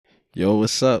Yo,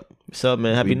 what's up? What's up,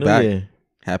 man? Happy We New back. Year.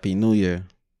 Happy New Year.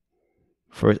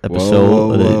 First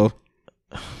episode of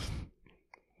the...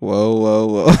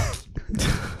 Whoa.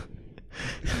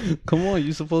 Come on,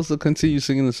 you're supposed to continue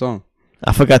singing the song.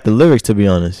 I forgot the lyrics, to be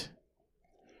honest.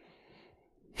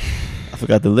 I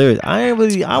forgot the lyrics. I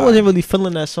wasn't really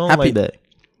feeling that song like that.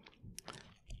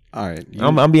 All right.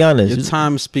 I'll be honest. Your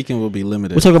time speaking will be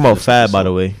limited. We're talking about Fab, by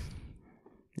the way.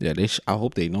 Yeah, I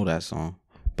hope they know that song.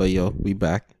 But yo, we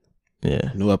back.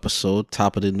 Yeah. New episode,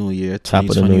 top of the new year, Top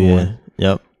of the new 2021.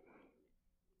 year.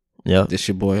 Yep. This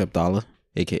your boy Abdallah,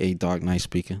 aka Dark Knight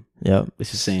speaking. Yep.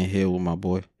 Just saying here with my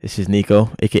boy, This is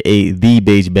Nico, aka the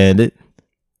Beige Bandit.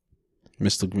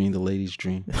 Mr. Green, the ladies'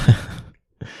 dream.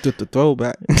 The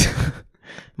throwback.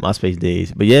 MySpace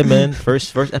days. But yeah, man,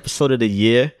 first episode of the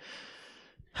year.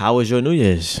 How was your New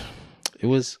Year's? It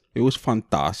was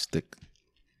fantastic.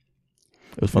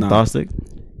 It was fantastic.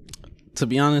 To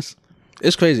be honest,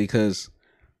 it's crazy because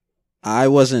I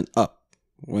wasn't up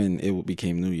when it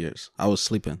became New Year's. I was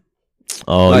sleeping.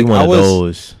 Oh, Like, you one I of was-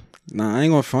 those. Nah, I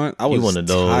ain't gonna front. I You was one of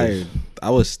those. tired. I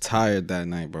was tired that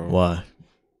night, bro. Why?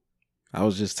 I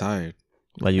was just tired.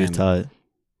 Why you was And- tired?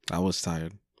 I was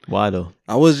tired. Why though?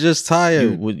 I was just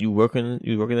tired. You working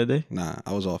today? Nah,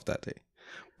 I was off that day.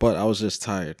 But I was just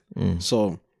tired. Mm.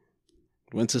 So,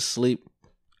 went to sleep.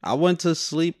 I went to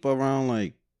sleep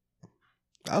around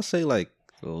I'll say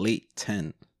late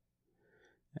 10.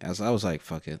 As I was like,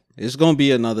 fuck it. It's going to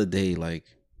be another day.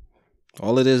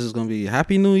 All it is going to be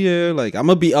Happy New Year. I'm going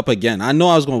to be up again. I know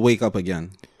I was going to wake up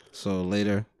again. So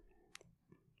later,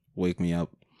 wake me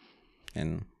up.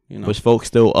 And, Was folks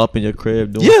still up in your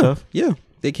crib doing Yeah. stuff? Yeah.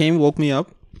 They came, woke me up.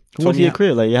 Who told went to me your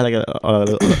crib? Like you had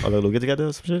a little get together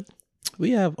or some shit?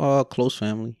 We have close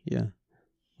family. Yeah.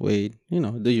 Wade,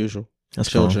 the usual. That's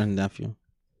Children, nephew,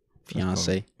 That's cool.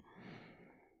 fiance.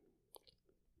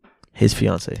 His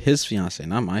fiance. His fiance,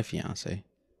 not my fiance.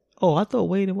 Oh, I thought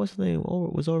Wade and what's his name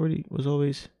was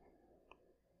always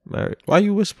married. Why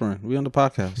you whispering? We on the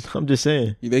podcast. I'm just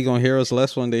saying. They gonna hear us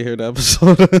less when they hear the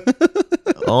episode.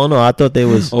 Oh no, I thought they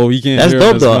was. Oh, you can't. That's hear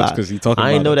dope us though. much 'cause he talking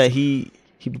I didn't know about it. that he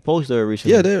proposed to her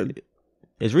recently. Yeah, they're.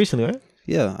 It's recently, right?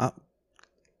 Yeah,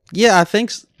 I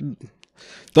think.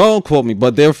 Don't quote me,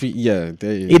 but they're.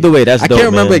 Either way, that's I dope. can't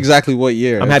remember man. exactly what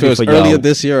year. I'm If happy it was for earlier y'all.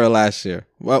 this year or last year.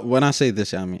 Well, when I say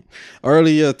this year, I mean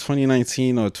earlier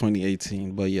 2019 or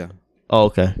 2018. But yeah. Oh,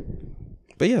 okay.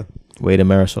 But yeah. Wade and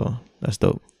Marisol. That's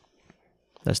dope.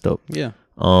 That's dope. Yeah.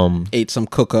 Ate some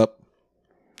cook up.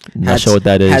 Not sure what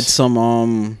that is. Had some.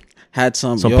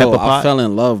 Some Yo, pepper I pot? fell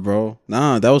in love, bro.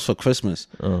 Nah, that was for Christmas.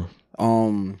 Oh.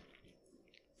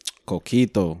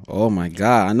 Coquito. Oh my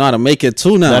God, I know how to make it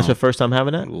too now. That's your first time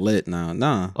having that? Lit now,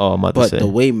 nah. Oh, I'm about to But say. the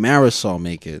way Marisol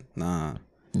make it, nah.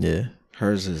 Yeah.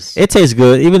 Hers is. It tastes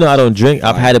good. Even though I don't drink,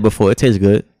 I've Fire. had it before. It tastes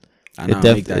good. I know how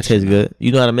to make that It shit tastes now. good.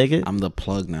 You know how to make it? I'm the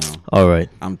plug now. All right.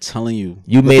 I'm telling you.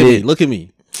 You Look made at me, it- Look at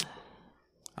me.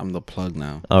 I'm the plug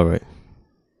now. All right.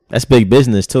 That's big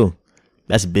business too.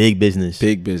 That's big business.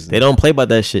 Big business. They don't play about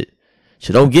that shit.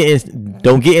 So don't get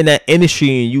in that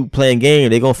industry and you playing game.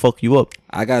 They gonna fuck you up.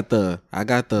 I got the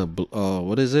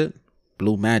what is it?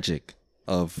 Blue Magic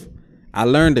of. I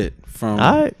learned it from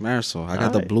Alright. Marisol. I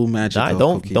got the Alright. Blue Magic. Nah, of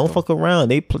don't Coquito. fuck around.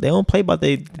 They don't play about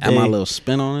they Add my little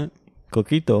spin on it.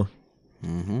 coquito.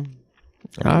 Mm-hmm.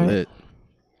 Alright. Lit.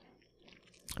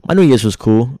 My New Year's was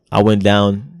cool. I went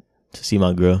down to see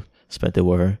my girl. Spent it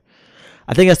with her.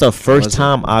 I think that's the first was it?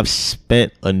 time I've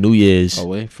spent a New Year's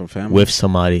Away from family. with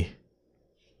somebody,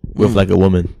 with Mm. like a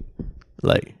woman.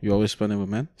 Like, You always spend it with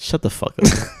men. shut the fuck up.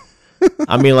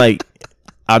 I mean, like,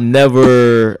 I've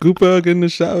never. Cooper in the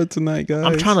shower tonight, guys.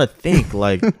 I'm trying to think,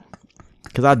 like,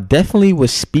 because I definitely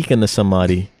was speaking to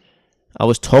somebody. I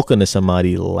was talking to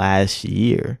somebody last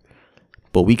year,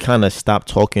 but we kind of stopped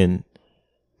talking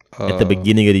at the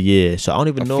beginning of the year. So I don't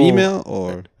even know. Female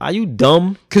or Are you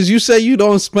dumb? because you say you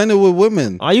don't spend it with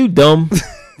women. Are you dumb?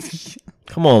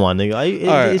 Come on, my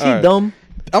nigga. Is he alright. dumb?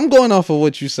 I'm going off of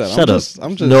what you said. Shut up.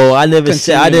 I'm just. No, I never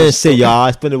said. I continuing didn't say the y'all.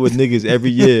 I spend it with niggas every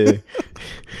year.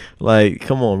 Like,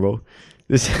 come on, bro.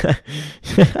 This.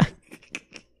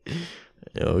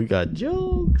 Yo, we got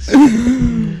jokes.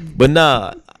 But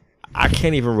nah, I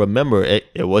can't even remember. It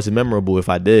wasn't memorable if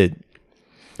I did.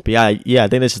 But yeah, I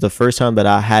think this is the first time that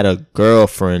I had a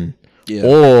girlfriend. Yeah.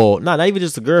 Or not even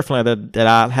just a girlfriend like that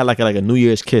I had like a New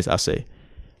Year's kiss. I say,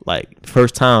 like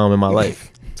first time in my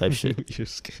life type shit. You're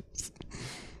scared.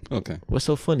 Okay. What's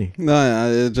so funny? No,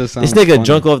 it just sounds. This nigga funny.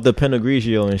 drunk off the Pinot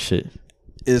Grigio and shit.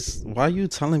 Why are you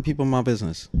telling people my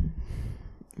business?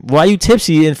 Why you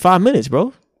tipsy in 5 minutes,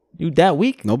 bro? You that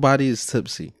weak? Nobody is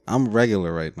tipsy. I'm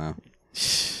regular right now.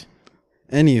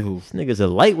 Anywho, This nigga's a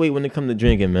lightweight when it come to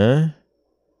drinking, man.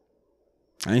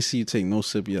 I ain't see you take no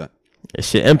sip yet. That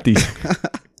shit empty.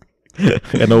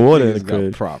 Got no water in the Niggas got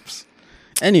crib. props.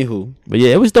 Anywho, But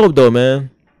yeah, it was dope though,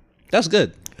 man. that's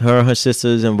good. Her and her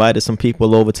sisters invited some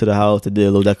people over to the house to do a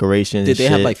little decorations. Did they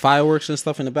and have shit. like fireworks and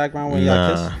stuff in the background when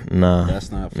y'all kissed? Nah.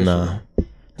 That's not official. Nah. Tell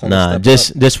her Nah. to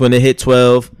step up. Just when it hit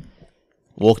 12,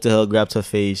 walked to her, grabbed her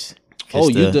face,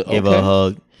 kissed you her, did- gave her okay. a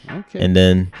hug, Okay. and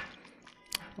then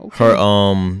Okay.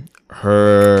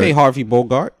 Okay, Harvey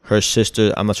Bogart. her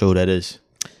sister. I'm not sure who that is.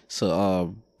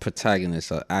 So,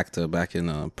 protagonist, actor back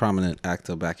in prominent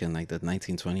actor back in like the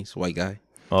 1920s, white guy.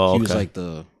 Oh, He okay. was like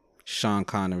the Sean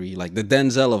Connery, like the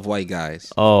Denzel of white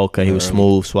guys. Oh, okay. He was Early.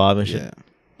 smooth, suave, and shit.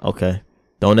 Yeah. Okay.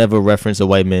 Don't ever reference a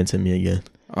white man to me again.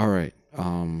 All right.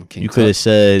 King You could have Tut,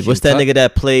 said, King "What's that Tut? nigga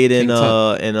that played in King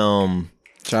Tut. in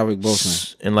Chadwick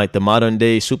Boseman. in like the modern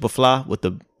day Superfly with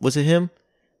the was it him?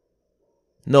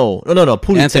 No.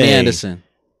 Pootie Anthony Tang. Anderson.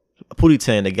 Pootie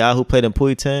Tang, the guy who played in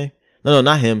Pootie Tang. No,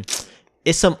 not him.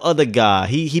 It's some other guy.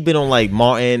 He been on like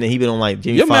Martin and he been on like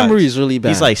Jimmy Your Foxx. memory is really bad.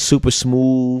 He's like super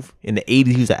smooth. In the 80s,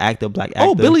 he was an actor, black actor.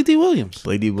 oh, Billy D. Williams.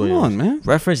 Billy D. Come Williams. on, man.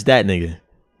 Reference that nigga.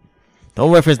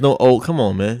 Don't reference no old. Come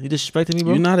on, man. You disrespecting me,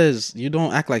 bro? You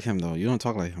don't act like him though. You don't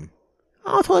talk like him.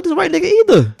 I don't talk like this white nigga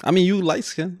either. I mean, you light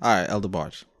skin. All right, Elder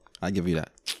Barge. I give you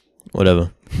that.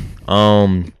 Whatever.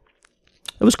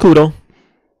 It was cool though.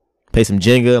 Play some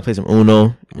Jenga, play some Uno. You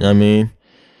know what I mean?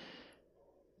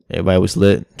 Everybody was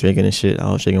lit, drinking and shit.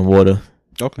 I was drinking water.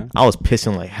 Okay. I was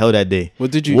pissing like hell that day.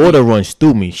 What did you Water eat? runs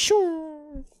through me.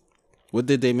 Shoo. What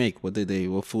did they make? What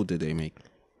food did they make?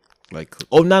 Like cook?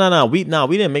 Oh no. We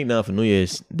didn't make nothing for New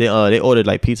Year's. They ordered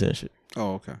like pizza and shit.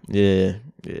 Oh, okay. Yeah.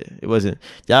 It wasn't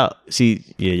y'all see.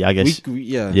 Yeah, I guess.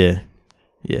 Yeah.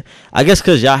 Yeah. I guess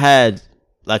because y'all had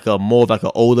like a more of like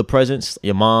an older presence.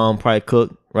 Your mom probably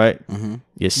cooked, right? Mm-hmm.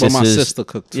 Your But sisters. my sister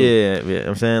cooked too. Yeah.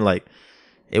 I'm saying like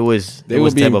it was They it were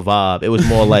was type being- of vibe. It was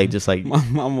more like just like My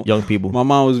mom, young people. my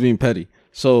mom was being petty.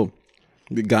 So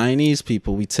the Guyanese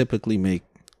people, we typically make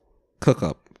cook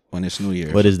up when it's New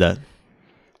Year's. What is that?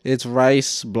 It's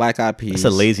rice, black eyed peas. That's a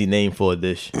lazy name for a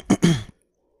dish.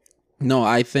 No,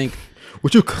 I think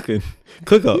What you cooking?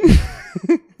 Cook up.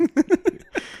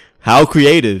 How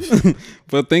creative.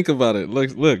 but think about it.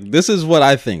 Look, this is what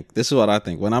I think.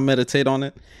 When I meditate on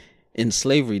it, in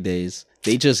slavery days,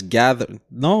 they just gather.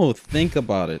 No, think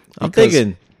about it. I'm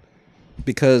thinking.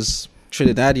 Because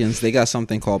Trinidadians, they got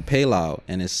something called palau,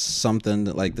 and it's something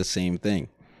like the same thing.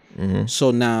 Mm-hmm.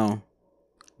 So now,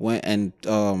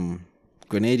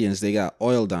 Grenadians, they got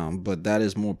oil down, but that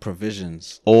is more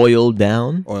provisions. Oil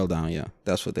down? Oil down, yeah,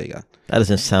 that's what they got. That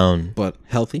doesn't sound But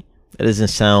healthy. that doesn't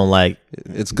sound like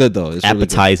It's good though. It's really good.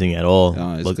 appetizing at all.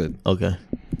 No, it's good. Okay.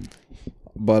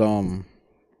 But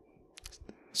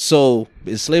so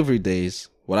in slavery days,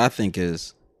 what I think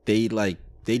is they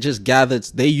just gathered.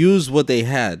 They used what they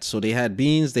had. So they had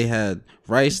beans, they had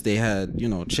rice, they had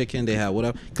chicken, they had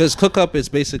whatever. Because cook up is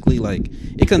basically like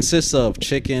it consists of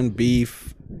chicken,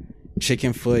 beef,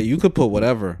 chicken foot. You could put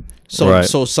whatever. So Right.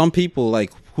 so some people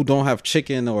like who don't have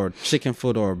chicken or chicken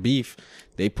foot or beef,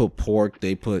 they put pork,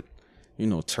 they put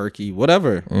turkey,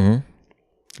 whatever,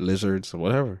 lizards or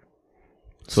whatever.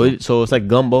 So it's like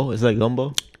gumbo. It's like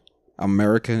gumbo.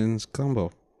 Americans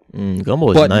combo.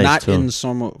 Gumbo is But nice not too. in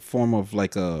some form of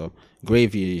like a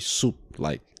gravy soup.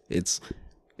 Like it's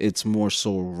more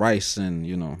so rice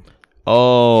and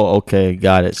Oh, okay,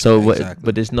 got it. So, Exactly.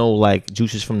 but there's no like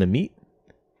juices from the meat.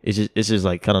 It's just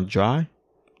like kind of dry,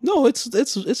 no,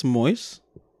 it's moist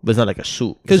but it's not like a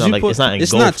soup. It's because not like it's not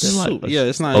it's engulfed not in, like, soup. a- Yeah,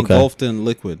 it's not Okay. engulfed in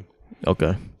liquid.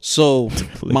 Okay. So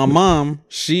my mom,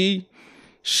 she's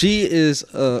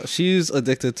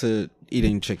addicted to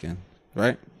eating chicken,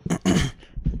 right?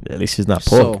 At least it's not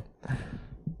pork. So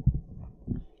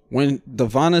when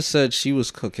Devonna said she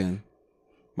was cooking,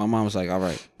 my mom was like, all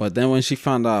right. But then when she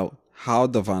found out how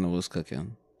Devonna was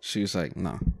cooking, she was like,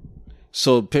 no.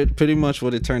 So pretty much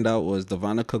what it turned out was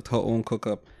Devonna cooked her own cook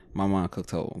up. My mom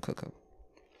cooked her own cook up.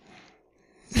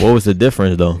 What was the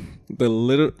difference though?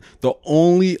 The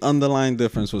only underlying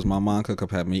difference was my mom cook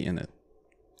up had meat in it.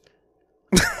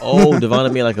 Oh,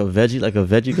 Devonna made like a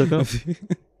veggie cook-up?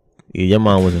 Yeah, your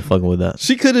mom wasn't fucking with that.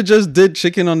 She could have just did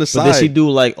chicken on the But side. did she do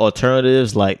like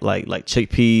alternatives like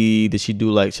chickpea? Did she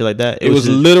do like shit like that? It was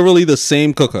just- literally the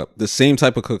same cook up, the same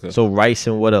type of cook up. so rice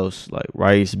and what else? Like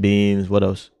rice, beans, what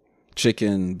else?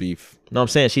 Chicken, beef. No, I'm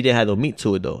saying she didn't have no meat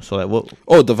to it though. So like what?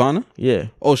 Oh, Devonna? Yeah.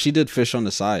 Oh, she did fish on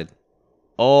the side.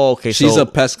 Oh, okay. She's so,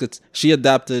 she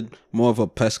adapted more of a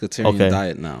pescatarian Okay.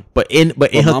 diet now. but in her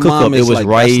my cook mom up, it is was like, that's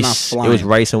not rice. It was flying.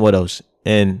 rice and what else?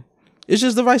 And It's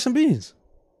just the rice and beans.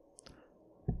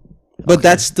 But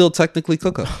that's still technically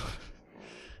cook-up.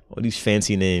 All these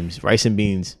fancy names, rice and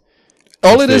beans.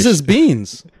 All it is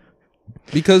beans.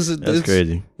 Because it's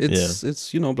crazy.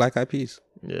 It's black eyed peas.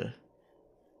 Yeah,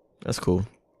 that's cool.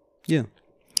 Yeah,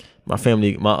 my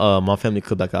family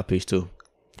cook black eyed peas too.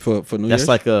 For New Year's? That's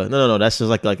like no. That's just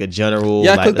like a general.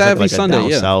 Yeah, I cook that every Sunday.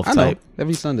 Yeah, South I know. Type.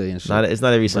 Every Sunday and shit. It's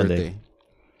not every Sunday.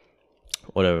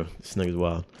 Whatever. This nigga's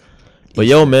wild. But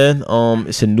yo, man,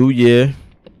 it's a new year.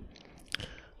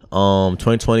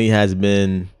 2020 has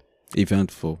been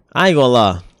eventful. I ain't gonna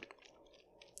lie.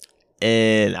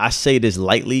 And I say this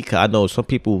lightly because I know some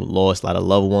people lost a lot of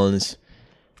loved ones.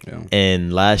 Yeah.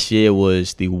 And last year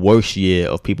was the worst year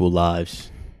of people's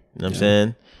lives. You know what I'm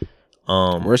saying?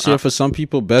 Worst year for some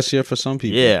people, best year for some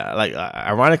people. Yeah, like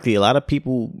ironically, a lot of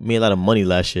people made a lot of money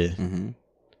last year.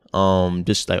 Mm-hmm.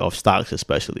 Just like off stocks,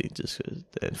 especially just because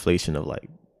the inflation of like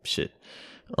shit.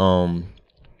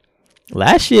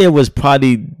 Last year was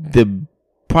probably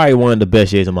one of the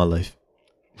best years of my life.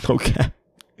 Okay.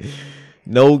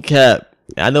 No cap.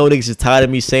 I know niggas is tired of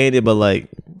me saying it, but like,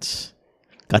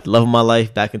 got the love of my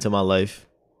life back into my life.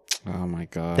 Oh my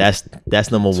god.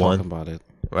 That's number one. Talking about it,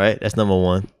 right? That's number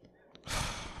one.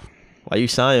 Why you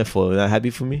sighing for? Not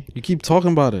happy for me? You keep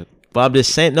talking about it, but I'm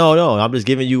just saying. No. I'm just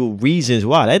giving you reasons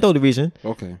why. That ain't the reason.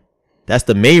 Okay. That's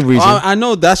the main reason. I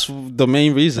know that's the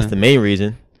main reason. That's the main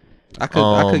reason. I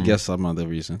could guess some other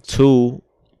reasons. 2.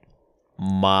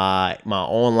 My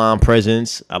online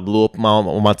presence, I blew up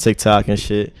on my TikTok and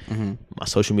shit. Mm-hmm. My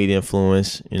social media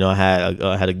influence, I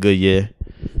had a good year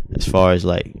as far as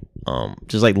like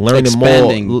just like learning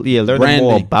more. Yeah, learning branding,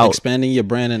 more about expanding your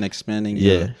brand and expanding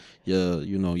your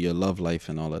love life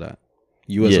and all of that.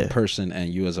 You as a person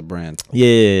and you as a brand.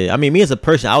 Yeah, I mean, me as a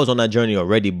person, I was on that journey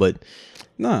already, but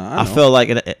I felt like,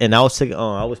 and I was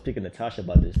speaking to Tasha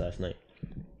about this last night.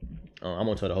 I'm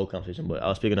gonna tell the whole conversation, but I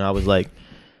was speaking to her, I was like,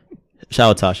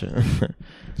 shout out Tasha.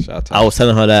 Shout out Tasha. I was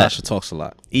telling her that Tasha talks a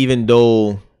lot. Even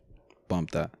though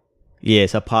bump that. Yeah,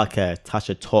 it's a podcast.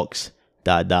 Tasha talks ...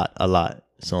 a lot.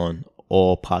 It's on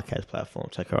all podcast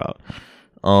platforms. Check her out.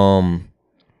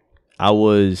 I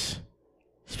was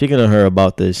speaking to her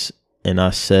about this, and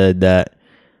I said that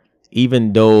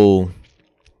even though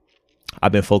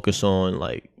I've been focused on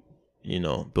like,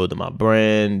 building my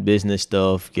brand, business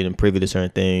stuff, getting privy to certain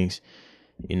things,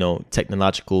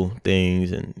 technological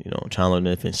things, and trying to learn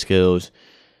different skills,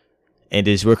 and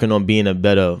just working on being a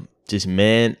better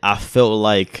man. I felt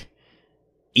like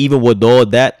even with all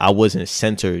that, I wasn't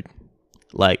centered.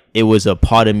 Like it was a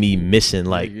part of me missing.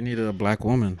 Like you needed a black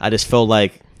woman. I just felt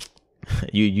like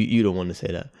you don't want to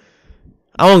say that.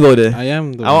 I won't go there. I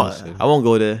am the one to say that. I won't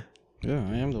go there. Yeah,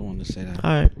 I am the one to say that.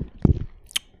 All right.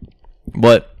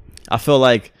 But I feel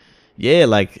like,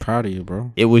 like proud of you,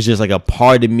 bro. It was just like a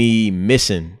part of me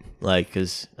missing, like,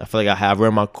 because I feel like I have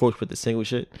run my course with the single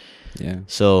shit. Yeah.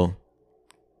 So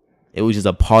it was just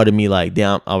a part of me, like,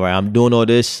 damn, all right, I'm doing all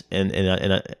this, and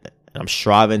I'm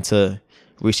striving to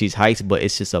reach these heights, but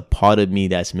it's just a part of me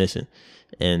that's missing,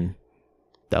 and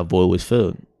that void was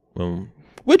filled when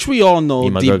which we all know.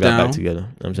 My deep girl got down, back together. You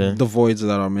know what I'm saying? The voids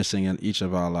that are missing in each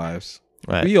of our lives.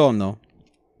 Right. We all know.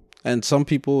 And some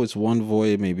people, it's one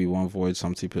void, maybe one void.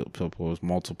 Some people it's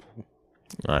multiple.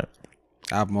 Right.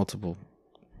 I have multiple.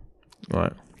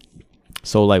 Right.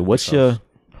 So, like, what's your,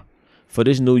 for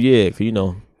this new year, 'cause, we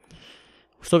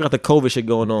still got the COVID shit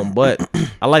going on, but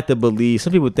I like to believe,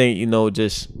 some people think,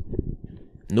 just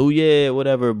new year,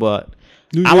 whatever, but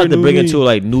I like to bring into,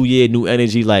 like, new year, new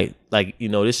energy, like,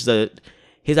 this is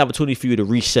his opportunity for you to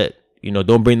reset.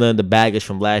 Don't bring none of the baggage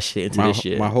from last year into this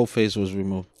year. My whole face was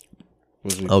removed.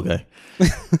 Okay.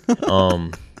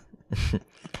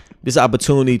 This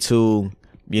opportunity to,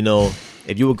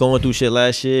 if you were going through shit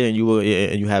last year and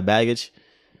you had baggage,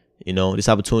 this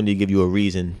opportunity to give you a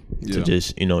reason to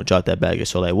just, drop that baggage.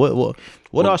 So like,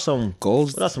 what are some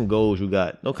goals? What are some goals you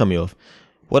got? Don't cut me off.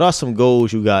 What are some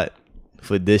goals you got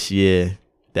for this year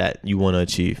that you want to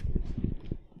achieve?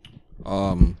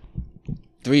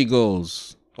 3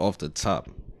 goals off the top.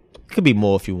 Could be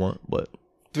more if you want, but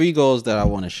 3 goals that I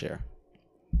want to share.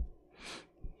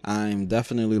 I'm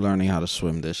definitely learning how to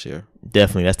swim this year.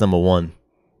 Definitely. That's number 1.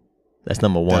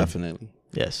 Definitely.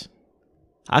 Yes.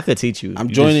 I could teach you. I'm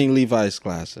joining Levi's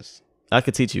classes. I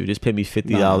could teach you. Just pay me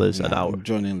 $50 an hour. I'm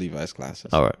joining Levi's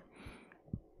classes. All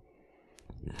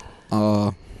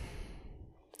right.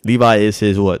 Levi is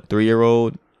his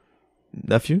 3-year-old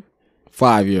nephew?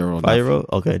 5-year-old. 5-year-old?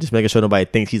 Okay. Just making sure nobody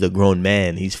thinks he's a grown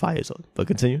man. He's 5 years old. But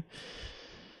continue.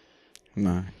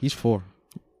 Nah, he's 4.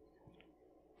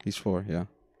 He's 4, yeah.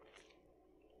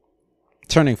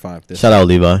 Turning 5 this Shout out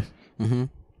Levi. Mm-hmm.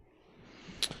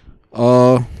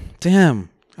 Damn.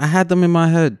 I had them in my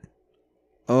head.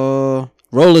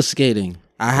 Roller skating.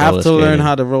 I have Roller to learn skating.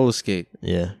 how to roller skate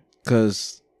Yeah.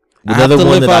 because Another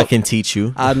one that I can teach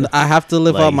you. I have to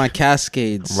live out Like, my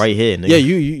cascades Right here, nigga. Yeah,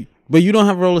 you. But you don't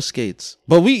have roller skates.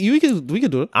 But we could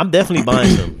do it. I'm definitely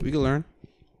buying some. We can learn.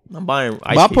 I'm buying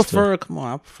ice But I skates, prefer. Come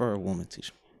on, I prefer a woman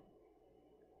teach me.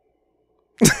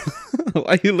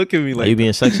 Why you look at me Are like? you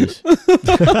being sexist?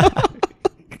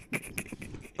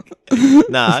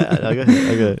 Nah, I go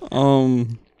ahead.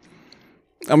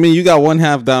 I mean, you got one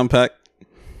half down pack.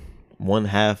 One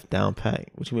half down pack.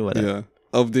 What you mean by that? Yeah,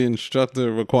 of the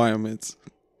instructor requirements.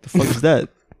 The fuck is that?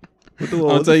 I'm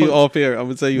gonna tell you off air. I'm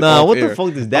gonna tell you. Nah, off what air. the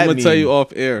fuck does that mean? I'm gonna tell you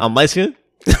off air. I'm light skinned?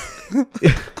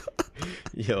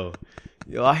 Yo,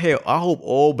 I hope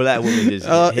all black women just.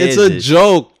 It's a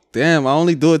joke. Damn, I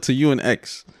only do it to you and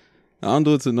X. I don't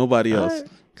do it to nobody else.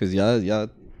 Alright. Cause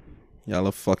y'all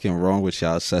are fucking wrong with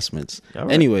y'all assessments.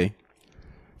 Alright. Anyway,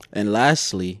 and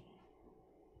lastly,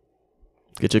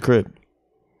 Get your crib.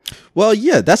 well,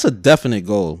 yeah, that's a definite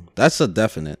goal. That's a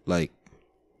definite, like,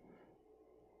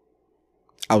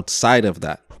 outside of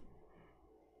that,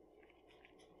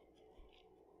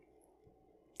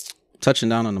 touching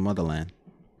down on the motherland.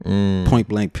 Point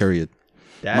blank, period.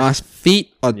 My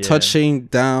feet are touching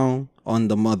down on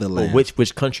the motherland. But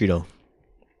which country though?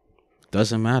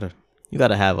 Doesn't matter. You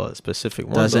gotta have a specific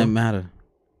one. Doesn't though. matter.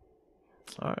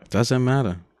 All right. Doesn't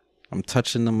matter. I'm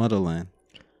touching the motherland.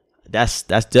 That's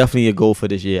definitely a goal for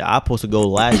this year. I supposed to go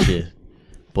last year,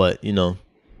 but you know,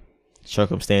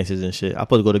 circumstances and shit. I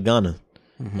supposed to go to Ghana,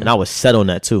 and I was set on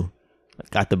that too. I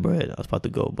got the bread. I was about to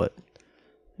go, but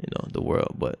you know, the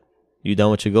world. But you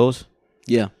done with your goals?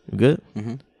 Yeah. You good?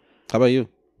 How about you?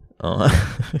 How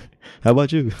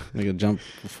about you? Nigga, jump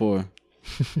before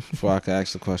I could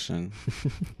ask the question.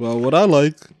 Well, what I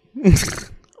like.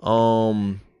 I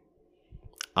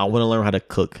want to learn how to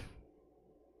cook,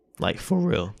 like for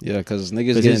real. Yeah, because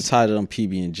niggas 'Cause getting it's- tired of them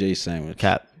PB&J sandwich.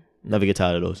 Cap, never get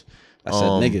tired of those. I said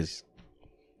niggas.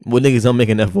 What niggas I'm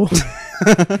making that for?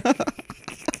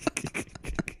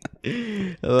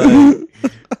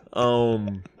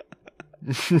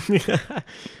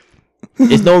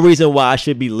 It's no reason why I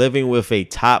should be living with a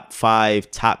top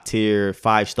tier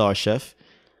 5-star chef,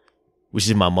 which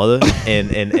is my mother,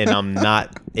 and I'm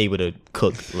not able to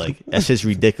cook. Like, that's just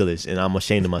ridiculous, and I'm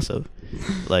ashamed of myself.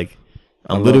 Like,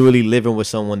 I'm literally living with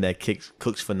someone that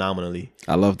cooks phenomenally.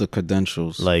 I love the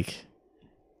credentials. Like, you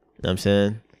know what I'm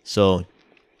saying? So,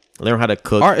 learn how to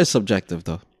cook. Art is subjective,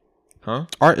 though. Huh?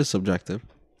 Art is subjective.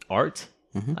 Art?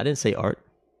 I didn't say art.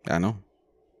 I know.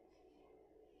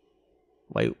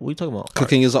 Wait, what are you talking about?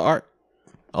 Cooking is an art.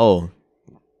 Oh,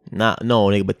 no,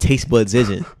 nigga, but taste buds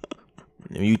isn't.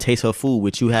 When you taste her food,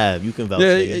 which you have, you can vouch.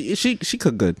 Yeah, nigga. she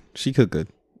cooked good. She cooked good.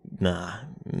 Nah,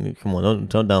 come on,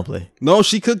 don't downplay. No,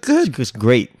 she cooked good. She cooks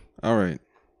great. All right.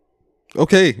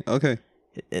 Okay.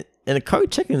 And the curry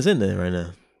chicken's in there right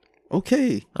now.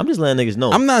 Okay. I'm just letting niggas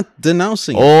know. I'm not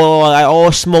denouncing. Oh, I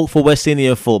all smoke for West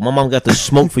Indian folk. My mom got the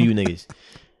smoke for you niggas.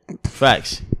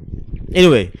 Facts.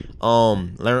 Anyway,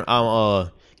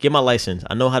 get my license.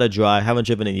 I know how to drive. Haven't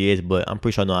driven in years, but I'm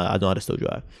pretty sure I know how to still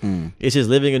drive. It's just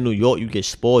living in New York, you get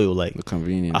spoiled. Like, The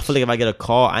convenience. I feel like if I get a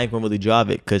car, I ain't gonna really drive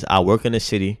it because I work in the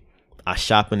city, I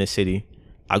shop in the city,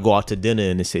 I go out to dinner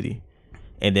in the city,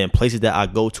 and then places that I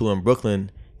go to in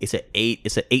Brooklyn, it's a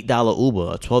 $8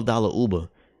 Uber, a $12 Uber.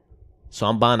 So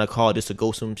I'm buying a car just to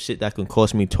go some shit that can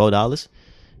cost me $12. You know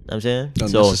what I'm saying?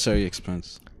 Unnecessary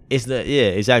expense. It's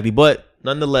exactly. But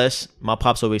nonetheless, my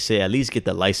pops always say at least get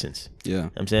the license. Yeah. You know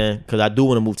what I'm saying? Because I do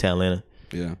want to move to Atlanta.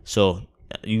 Yeah. So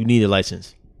you need a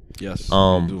license. Yes.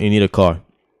 You need a car.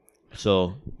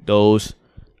 So those,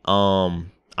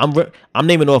 I'm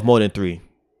naming off more than 3.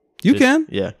 You can.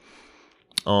 Yeah.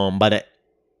 But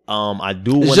I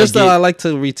do want It's to just get. that I like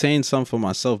to retain some for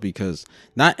myself because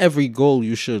not every goal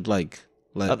you should like.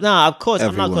 Nah, of course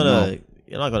I'm not everyone gonna.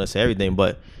 You're not gonna say everything,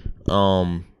 but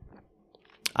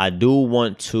I do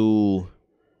want to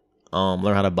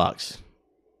learn how to box.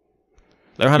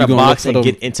 Learn how to box and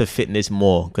get into fitness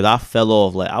more because I fell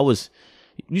off. Like I was.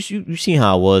 You seen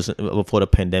how I was before the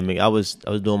pandemic. I was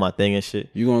doing my thing and shit.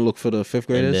 You gonna look for the 5th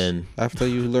graders then after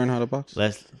you learn how to box?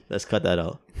 Let's cut that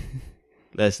out.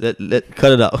 Let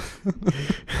cut it out.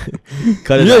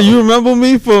 Cut it Yeah, out. you remember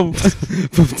me from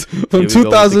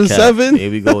 2007?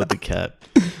 Here we go with the cap.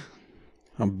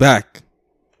 I'm back.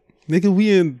 Nigga,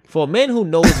 we in For a man who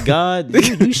knows God,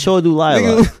 you sure do lie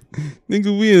a lot.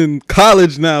 nigga, we in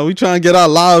college now. We trying to get our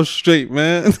lives straight,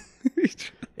 man.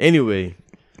 Anyway,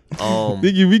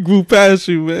 Nigga, we grew past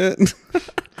you, man.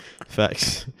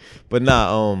 facts. But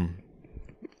nah,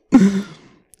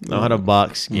 know how to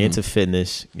box, get into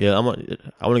fitness. Yeah, I want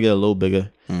to get a little bigger.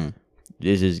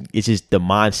 it's just the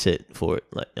mindset for it.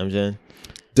 Like, you know what I'm saying,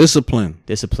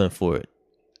 Discipline for it.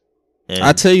 And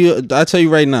I tell you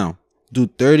right now, do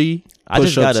 30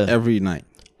 push-ups every night.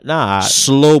 Nah,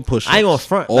 slow push-ups. I ain't gonna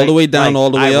front all the way down, all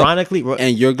the way up. Ironically,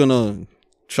 and you're gonna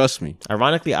trust me.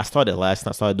 Ironically, I started last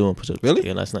night. I started doing push-ups really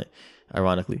again last night.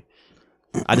 Ironically,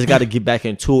 I just got to get back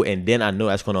into it, and then I know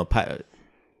it's gonna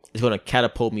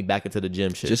catapult me back into the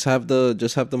gym shit. Just have the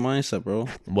mindset, bro.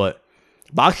 But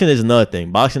boxing is another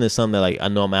thing. Boxing is something that like I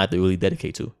know I'm gonna have to really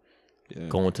dedicate to. Yeah.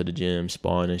 Going to the gym,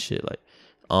 sparring and shit. Like,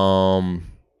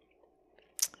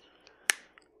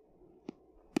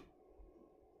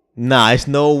 nah, it's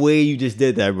no way you just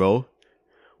did that, bro.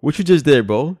 What you just did,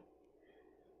 bro?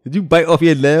 Did you bite off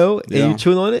your nail and you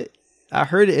chewing on it? I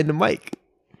heard it in the mic.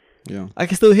 Yeah. I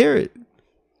can still hear it.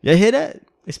 Y'all hear that?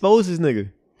 Expose this nigga.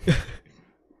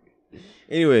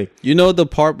 Anyway. You know the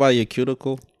part by your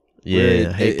cuticle? Yeah,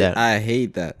 I hate that. I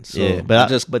hate that. So yeah, but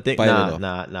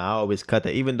nah, I always cut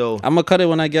that. Even though I'm gonna cut it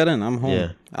when I get in. I'm home.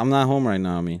 Yeah. I'm not home right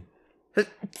now. I mean,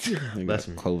 bless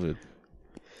me. COVID.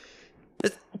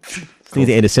 Need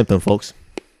to end the symptom, folks.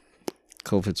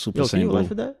 COVID super. Yo, can you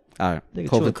laugh at that? All right. Nigga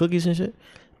chewing cookies and shit.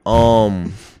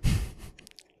 And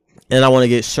I want to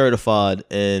get certified,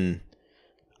 and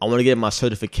I want to get my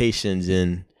certifications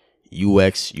in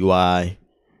UX, UI,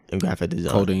 and graphic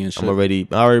design. Coding and shit. I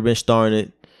already been starting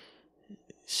it.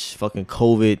 Fucking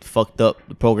COVID fucked up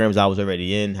the programs I was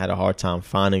already in. Had a hard time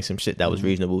finding some shit that was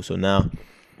reasonable. So now,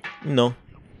 you know,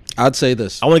 I'd say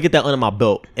this. I want to get that under my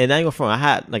belt, and I ain't gonna front.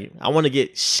 I want to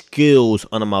get skills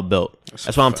under my belt.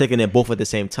 That's why I'm taking them both at the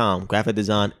same time: graphic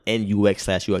design and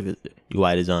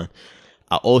UX/UI design.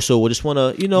 I also just want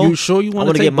to, you know, you sure you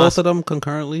want to take both of them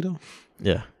concurrently though?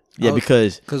 Yeah,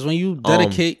 because when you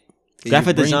dedicate.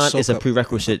 Graphic design is a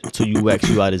prerequisite to UX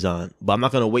UI design, but I'm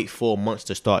not gonna wait 4 months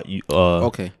to start.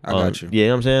 Okay, I got you. Yeah, you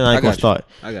know what I'm saying? I ain't gonna start.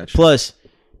 I got you. Plus,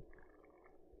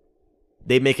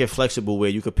 they make it flexible where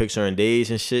you could pick certain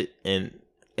days and shit. And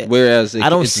whereas I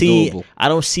don't see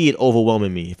it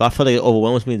overwhelming me. If I feel like it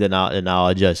overwhelms me, then I'll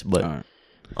adjust. But right.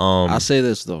 I'll say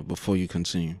this though before you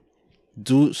continue.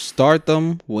 Start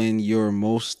them when you're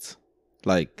most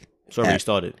like. It's already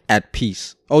started. At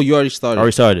peace. Oh, you already started.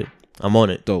 Already started. I'm on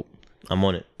it. Dope. I'm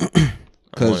on it.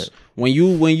 Because when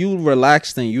you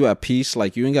relaxed and you at peace,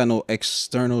 like you ain't got no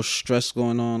external stress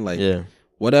going on, like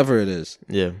whatever it is.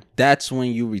 Yeah. That's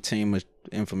when you retain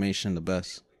information the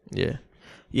best. Yeah.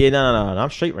 Yeah, no. I'm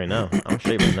straight right now.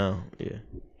 Yeah.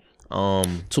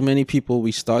 Too many people,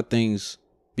 we start things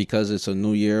because it's a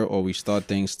new year, or we start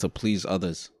things to please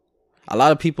others. A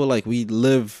lot of people, like, we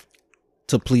live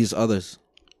to please others.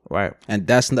 Right. And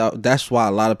that's why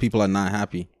a lot of people are not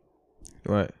happy.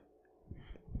 Right.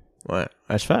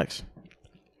 That's facts.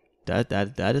 That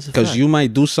is a fact. Because you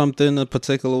might do something a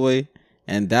particular way,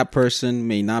 and that person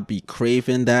may not be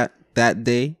craving that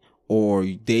day, or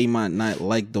they might not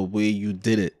like the way you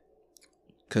did it.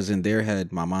 Because in their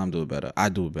head, my mom do it better, I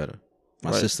do it better,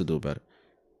 my sister do it better,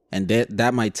 and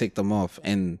that might take them off.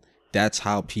 And that's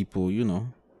how people, you know,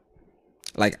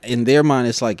 like in their mind,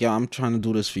 it's like, yo, I'm trying to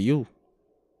do this for you,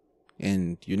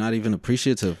 and you're not even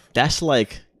appreciative. That's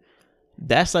like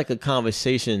a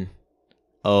conversation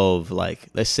of, like,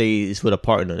 let's say it's with a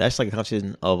partner. That's like a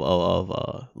conversation of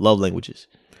love languages.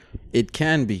 It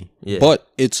can be, but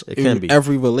it can be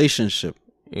every relationship,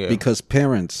 because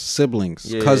parents,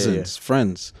 siblings, cousins,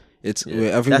 friends. It's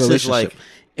every that's relationship.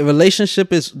 A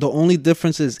relationship is the only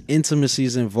difference is intimacy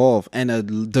is involved, and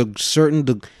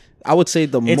I would say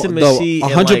the intimacy,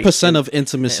 100% of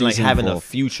intimacy and like is having involved. a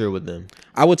future with them.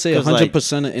 I would say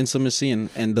 100% of intimacy and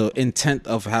the intent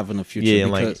of having a future. Yeah,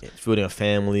 and like building a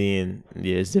family, and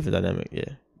it's different dynamic. Yeah,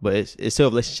 but it's still a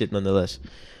relationship nonetheless.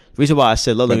 The reason why I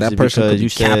said love language is because you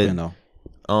said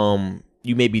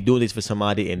you may be doing this for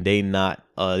somebody and they're not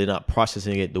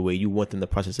processing it the way you want them to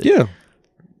process it. Yeah.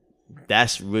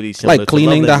 That's really similar like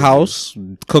cleaning the house,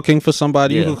 cooking for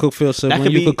somebody. Yeah. You could cook for a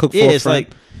sibling. You could cook for a friend. It's like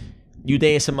you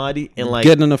dating somebody and like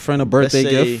getting a friend a birthday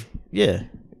gift. Yeah.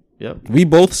 Yep. We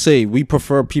both say we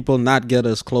prefer people not get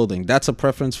us clothing. That's a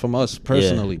preference from us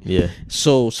personally. Yeah.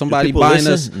 So somebody buying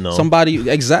listen? us somebody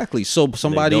exactly. So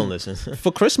somebody don't listen.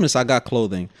 for Christmas I got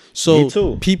clothing. So Me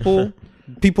too.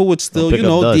 people would still, you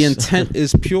know, the intent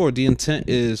is pure. The intent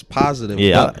is positive.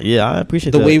 Yeah. I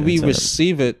appreciate the that way we intent.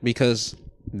 receive it, because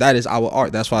that is our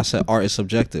art. That's why I said art is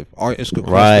subjective. Art is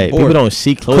right. People don't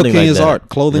see clothing. Cooking like is that. art.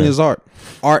 Clothing is art.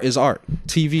 Art is art.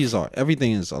 TV is art.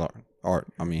 Everything is art.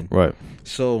 I mean, right.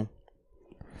 So,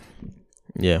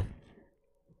 yeah.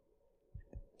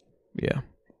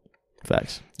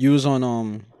 Facts. You was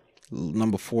on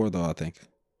number 4 though, I think.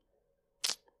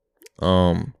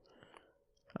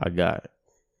 I got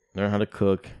learn how to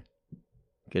cook,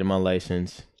 getting my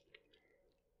license,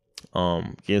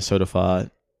 getting certified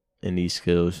in these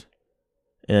skills,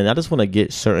 and I just want to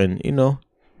get certain.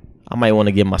 I might want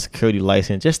to get my security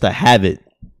license just to have it.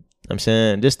 I'm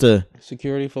saying just to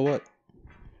security for what?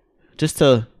 Just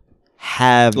to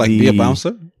have be a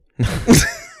bouncer.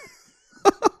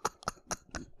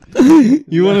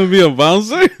 You want to be a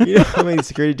bouncer? You know how many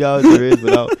security jobs there is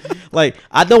without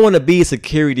I don't want to be a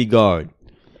security guard.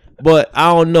 But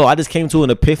I don't know. I just came to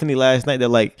an epiphany last night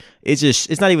that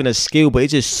it's not even a skill, but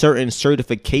it's just certain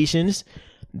certifications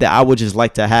that I would just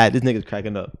like to have. This nigga's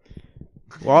cracking up.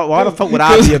 Why the fuck would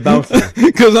I be a bouncer?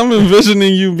 Because I'm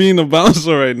envisioning you being a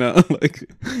bouncer right now.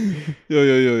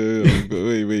 Yo.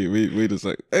 Wait a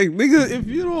sec. Hey, nigga, if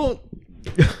you don't.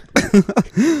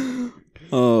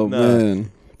 Oh,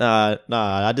 man. Nah.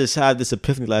 I just had this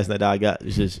epiphany last night that I got.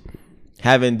 It's just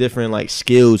having different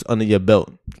skills under your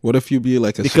belt. What if you be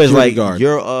a security guard?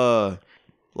 You're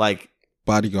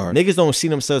bodyguard. Niggas don't see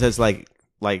themselves as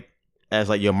as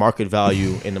your market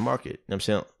value in the market. You know what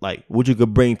I'm saying? What you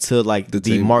could bring to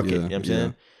the market. You know what I'm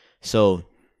saying? So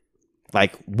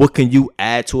what can you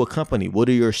add to a company? What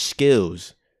are your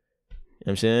skills? You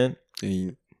know what I'm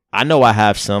saying? I know I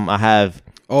have some. I have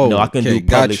I can do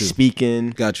public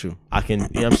speaking. Got you. I can, you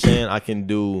know what I'm saying? I can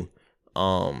do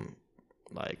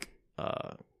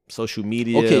social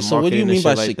media. Okay, so what do you mean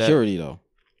by security though?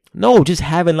 No, just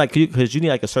having because you need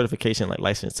a certification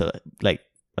license to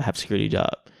have a security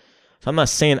job. So I'm not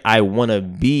saying I want to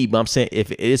be, but I'm saying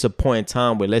if it is a point in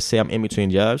time where let's say I'm in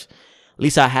between jobs, at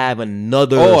least I have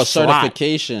another a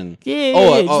certification.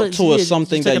 Yeah.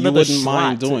 Something that you wouldn't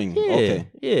mind doing.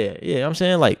 Yeah. I'm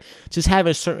saying just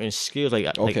having certain skills.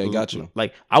 Okay, got you.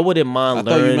 I wouldn't mind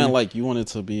learning. I thought you meant you wanted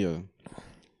to be a.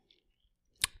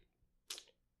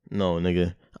 No,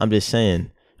 nigga. I'm just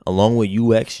saying, along with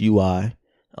UX, UI,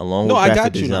 along with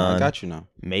graphic design. I got you now.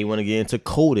 May want to get into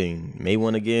coding. May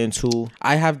want to get into.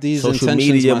 I have these social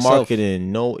media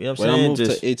marketing. No, you know what I'm saying? When I move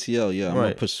to ATL, I'm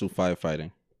gonna pursue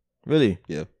firefighting. Really?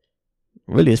 Yeah.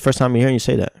 Really? It's the first time you're hearing you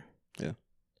say that. Yeah.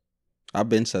 I've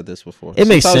been said this before. It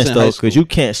makes sense though, because you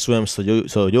can't swim, so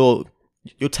you'll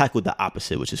tackle the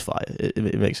opposite, which is fire.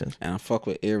 It makes sense. And I fuck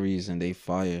with Aries and they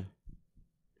fire.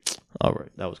 All right,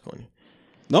 that was corny.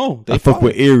 No, I fuck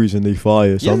with Aries and they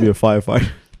fire, so I'm be a firefighter.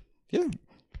 Yeah.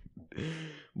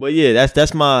 But yeah, that's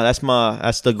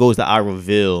the goals that I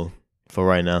reveal for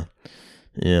right now.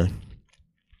 Yeah.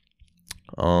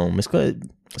 It's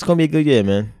gonna be a good year,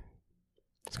 man.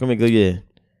 It's gonna be a good year.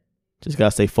 Just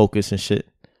gotta stay focused and shit.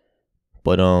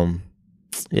 But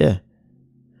yeah.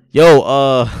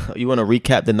 Yo, you wanna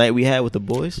recap the night we had with the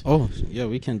boys? Oh, yeah,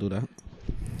 we can do that.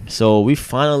 So we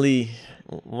finally,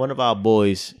 one of our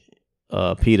boys,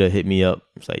 Peter, hit me up.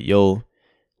 It's like, yo,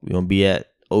 we gonna be at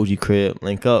OG crib,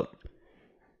 link up.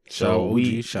 So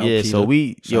we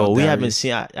haven't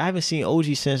seen. I haven't seen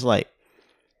OG since it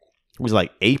was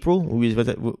April. We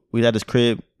was at his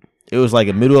crib. It was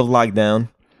the middle of lockdown,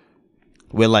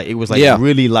 where it was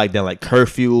really lockdown,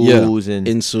 curfews and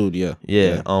ensued.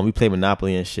 Yeah. We played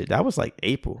Monopoly and shit. That was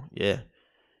April. Yeah.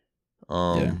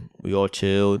 We all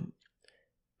chilled.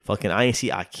 Fucking, I ain't see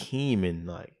Akeem in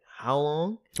how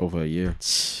long? Over a year.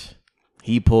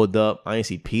 He pulled up. I ain't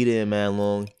see Peter in man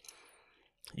long.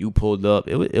 You pulled up.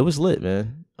 It was lit,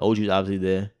 man. OG was obviously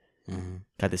there. Mm-hmm.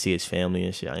 Got to see his family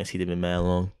and shit. I ain't see them in man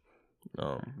long.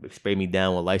 They sprayed me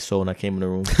down with Lysol when I came in the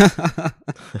room.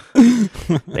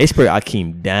 They sprayed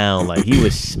Akeem down he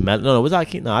was smelling. No, it was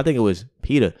Akeem. No, I think it was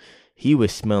Peter. He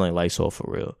was smelling like Lysol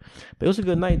for real. But it was a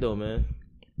good night though, man.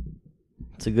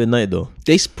 It's a good night though.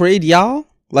 They sprayed y'all?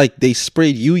 They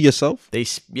sprayed you yourself? They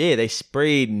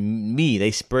sprayed me.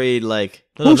 They sprayed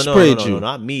Who sprayed you? No,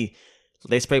 not me.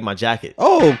 They sprayed my jacket.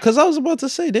 Oh, because I was about to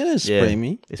say they didn't spray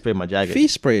me. They sprayed my jacket. Fee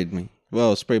sprayed me.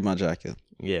 Well, sprayed my jacket.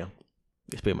 Yeah,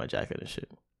 they sprayed my jacket and shit.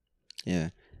 Yeah.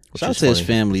 Shout out to his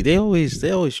family. They always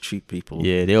treat people.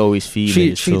 Yeah, they always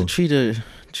feed treat a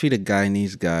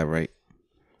Guyanese guy right.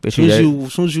 As soon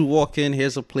as you walk in,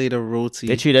 here's a plate of roti.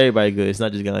 They treat everybody good. It's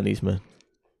not just Guyanese, man.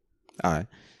 All right.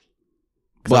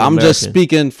 But I'm just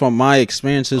speaking from my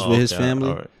experiences with his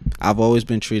family. Right. I've always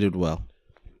been treated well.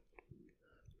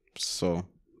 So,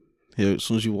 here, as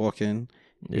soon as you walk in,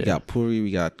 we got puri,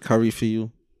 we got curry for you.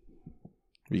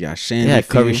 We got shandy for you.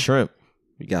 Curry shrimp.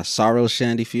 We got sorrel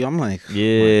shandy for you. I'm like,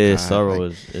 yeah, sorrel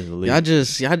is elite. Y'all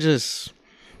just.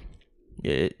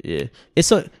 Yeah.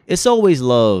 It's always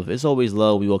love. It's always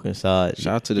love. We walk inside.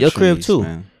 Shout out to the your trees, crib too.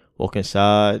 Man. Walk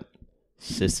inside.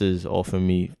 Sisters offer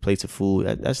me plates of food.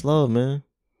 That's love, man.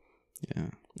 Yeah. You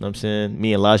know what I'm saying?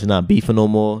 Me and Elijah not beefing no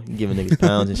more. Giving niggas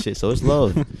pounds and shit. So it's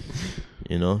love.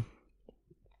 You know?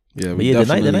 Yeah,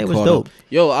 the night was dope.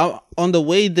 Yo, on the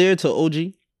way there to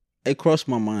OG, it crossed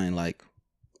my mind, like,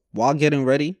 while getting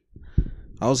ready,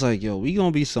 I was like, yo, we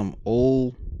gonna be some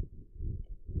old,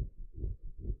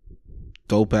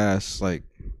 dope ass, like,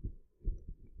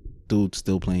 dude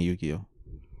still playing Yu-Gi-Oh.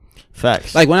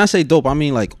 Facts. Like, when I say dope, I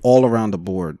mean, like, all around the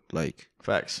board. Like,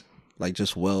 facts. Like,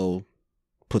 just well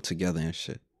put together and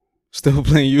shit. Still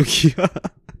playing Yu-Gi-Oh.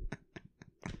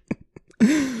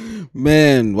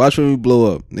 Man, watch when we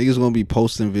blow up. Niggas gonna be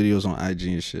posting videos on IG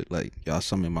and shit. Like, y'all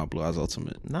summon my Blue Eyes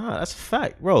Ultimate. Nah, that's a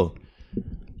fact, bro.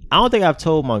 I don't think I've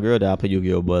told my girl that I play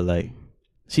Yu-Gi-Oh, but like,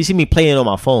 she see me playing on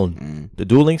my phone, the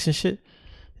Duel Links and shit.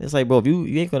 It's like, bro, if you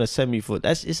ain't gonna send me for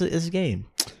it's a game.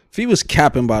 Fee was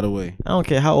capping, by the way. I don't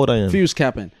care how old I am. Fee was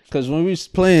capping. Because when we was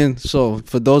playing, so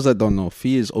for those that don't know,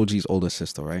 Fee is OG's older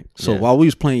sister, right? So while we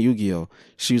was playing Yu-Gi-Oh,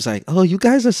 she was like, oh, you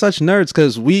guys are such nerds.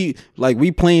 Because we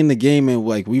playing the game and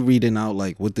like we reading out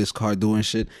like what this card doing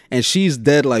shit. And she's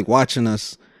dead like watching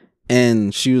us.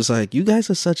 And she was like, you guys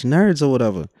are such nerds or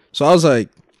whatever. So I was like,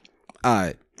 all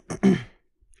right.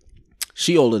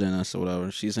 She older than us or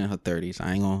whatever. She's in her 30s.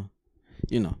 I ain't gonna,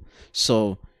 you know.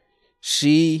 So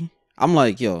I'm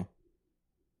like, yo,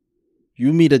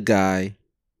 you meet a guy,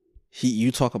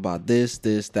 you talk about this,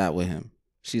 that with him.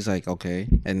 She's like, okay.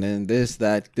 And then this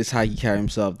how he carry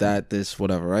himself, this,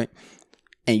 whatever, right?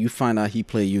 And you find out he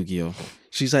play Yu-Gi-Oh.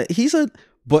 She's like,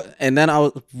 and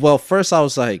then first I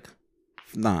was like,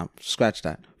 nah, scratch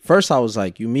that. First I was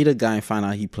like, you meet a guy and find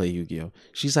out he play Yu-Gi-Oh.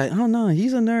 She's like, oh no,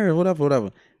 he's a nerd, whatever.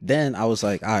 Then I was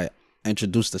like, all right,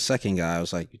 introduced the second guy. I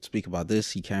was like, you speak about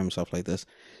this, he carry himself like this.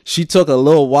 She took a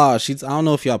little while. I don't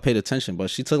know if y'all paid attention,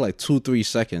 but she took like 2-3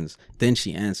 seconds. Then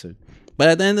she answered. But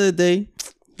at the end of the day,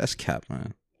 that's cap,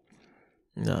 man.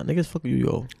 Nah, niggas fuck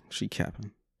Yu-Gi-Oh. She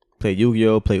capping. Play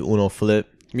Yu-Gi-Oh, play Uno Flip.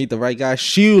 Meet the right guy,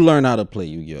 she'll learn how to play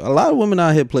Yu-Gi-Oh. A lot of women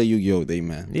out here play Yu-Gi-Oh,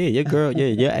 man. Yeah,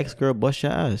 your ex-girl bust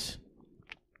your ass.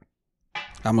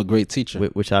 I'm a great teacher.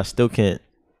 Which I still can't.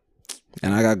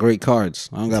 And I got great cards.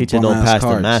 I don't got teacher don't pass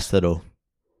the master, though.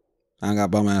 I don't got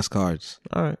bum-ass cards.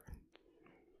 All right.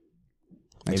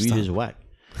 Maybe you just whack.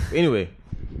 Anyway,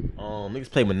 niggas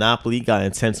play Monopoly. Got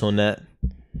intense on that.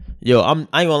 Yo, I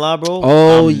ain't gonna lie, bro.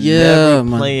 Oh yeah,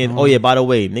 playing. Oh yeah. By the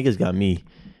way, niggas got me.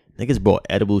 Niggas brought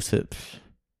edibles to.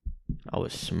 I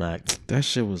was smacked. That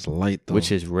shit was light though.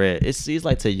 Which is rare. It's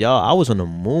like to y'all, I was on the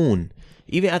moon.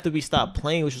 Even after we stopped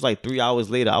playing, which was like 3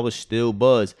 hours later, I was still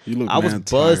buzzed. I was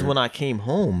buzzed when I came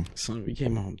home. Son, we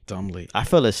came home dumb late. I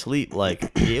fell asleep like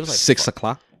it was like 6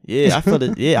 o'clock. Yeah, I felt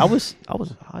it. Yeah, I was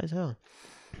high as hell.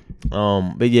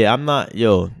 But yeah, I'm not.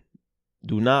 Yo,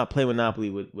 do not play Monopoly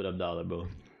with Abdallah, bro.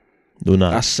 Do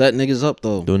not. I set niggas up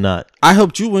though. Do not. I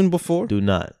helped you win before. Do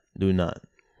not.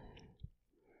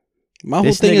 My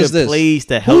whole thing is this: plays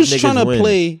to help who's niggas trying to win.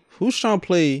 play? Who's trying to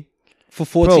play for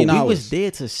 14 hours? We was there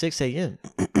till 6 a.m.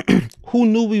 Who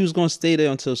knew we was gonna stay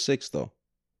there until 6 though?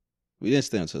 We didn't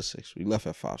stay until 6. We left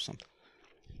at 5 something.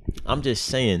 I'm just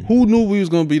saying. Who knew we was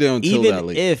gonna be there until that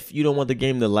late? Even if you don't want the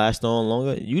game to last on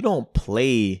longer, you don't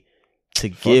play to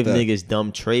give niggas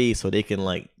dumb trades so they can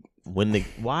like win the.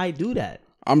 Why do that?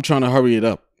 I'm trying to hurry it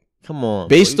up. Come on.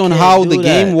 Based on how the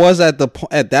game was at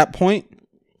that point,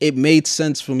 it made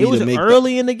sense for me to make. It was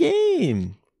early in the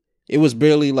game. It was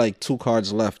barely like 2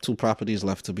 cards left, 2 properties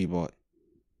left to be bought.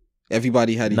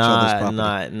 Everybody had each other's property.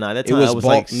 Nah. That time it was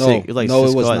like 6. It was like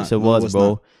 6 cards. Yes, it was,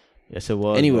 bro. Yes, it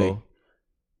was.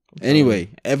 Anyway,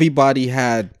 everybody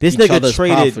had this each nigga other's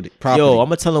traded. property. Yo, I'm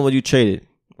gonna tell him what you traded.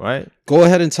 Right? Go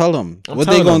ahead and tell them what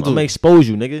they gonna do. I'm gonna expose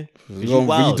you, nigga. They gonna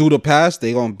redo the past.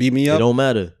 They gonna beat me up. It don't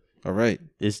matter. All right.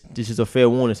 This is a fair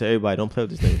warning to everybody. Don't play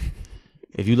with this thing.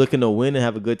 If you looking to win and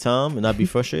have a good time and not be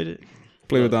frustrated,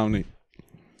 play with Dominique.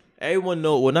 Everyone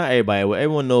knows. Well, not everybody. Well,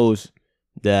 everyone knows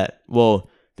that. Well,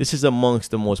 this is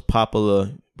amongst the most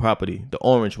popular property, the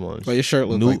orange ones. But your shirt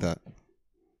looked like that.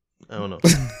 I don't know.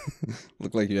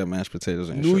 Look like you have mashed potatoes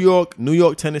in your shirt. New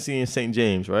York, Tennessee, and St.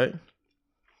 James, right?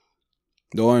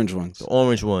 The orange ones. The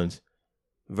orange ones.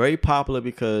 Very popular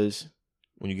because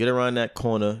when you get around that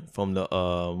corner from the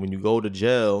when you go to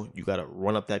jail, you gotta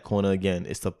run up that corner again.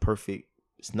 It's the perfect.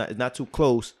 It's not too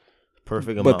close.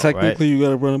 Perfect amount. But technically, right? you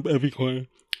gotta run up every corner.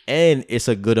 And it's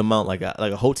a good amount, like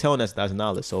a hotel, and that's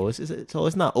 $1,000. So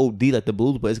it's not OD like the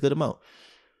Blues, but it's a good amount.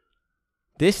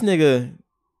 This nigga,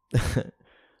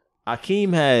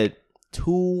 Akeem had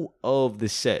 2 of the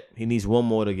set. He needs 1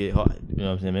 more to get hard. You know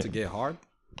what I'm saying, man? To get hard?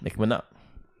 Make him up.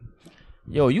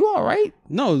 Yo, you all right?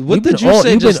 No, what did you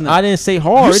say just now? I didn't say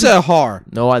hard. You said hard.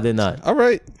 No, I did not. All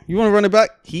right. You want to run it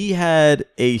back? He had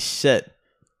a set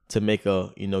to make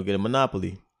get a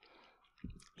Monopoly.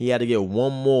 He had to get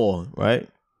 1 more, right?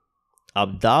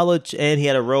 Abdallah, and he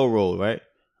had a railroad, right?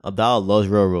 Abdallah loves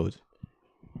railroads.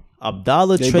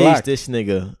 Abdallah trades this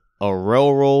nigga a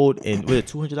railroad and was it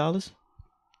 $200?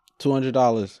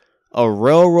 $200. A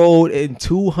railroad and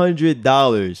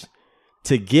 $200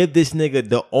 to give this nigga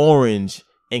the orange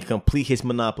and complete his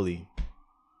monopoly.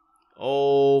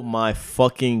 Oh my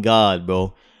fucking God,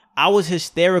 bro. I was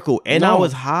hysterical and I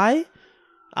was high.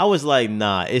 I was like,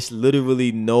 nah, it's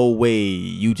literally no way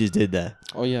you just did that.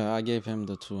 Oh yeah, I gave him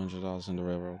the $200 in the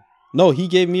railroad. No, he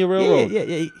gave me a railroad.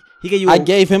 Yeah. He gave you I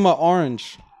gave him an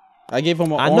orange. I gave him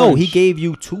an orange. I know, he gave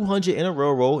you 200 in a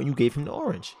railroad and you gave him the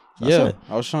orange. Yeah,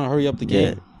 I was trying to hurry up the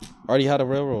game. Already had a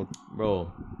railroad.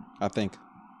 Bro. I think.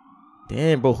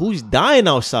 Damn, bro, who's dying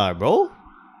outside, bro?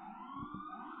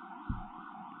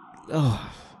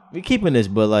 Oh, we keeping this,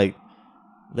 but like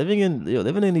living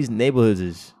in these neighborhoods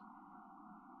is.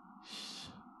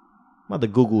 I'm about to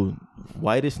Google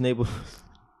whitest neighborhoods.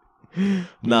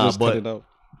 Nah, just but cut it out.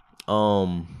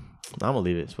 I'm gonna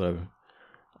leave it. It's whatever.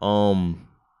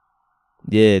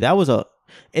 Yeah, that was a.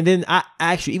 And then I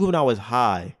actually, even when I was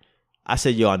high, I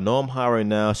said, "Yo, I know I'm high right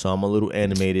now, so I'm a little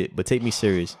animated, but take me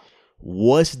serious.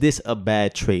 Was this a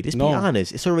bad trade? Let's be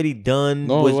honest. It's already done.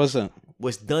 No, it wasn't.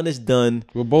 What's done is done.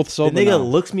 We're both sober The nigga now.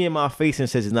 looks me in my face and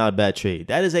says it's not a bad trade.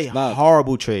 That is a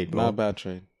horrible trade, bro. Not a bad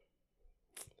trade.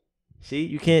 See,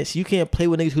 you can't play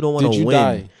with niggas who don't want to win. Did you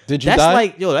die? Did you that's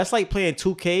die? That's like playing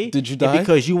 2K. Did you die?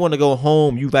 Because you want to go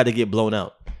home, you got to get blown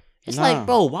out. It's like,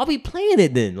 bro, why we playing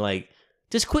it then? Like,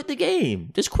 just quit the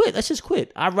game. Just quit. Let's just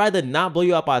quit. I'd rather not blow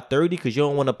you out by 30 because you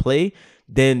don't want to play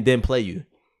than play you.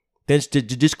 Then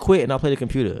just quit and I'll play the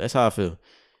computer. That's how I feel.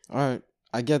 All right,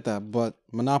 I get that, but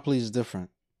Monopoly is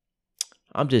different.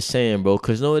 I'm just saying, bro,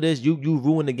 because no, it is. You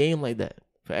ruin the game like that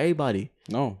for everybody.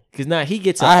 No, because now he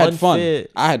gets. I had fun.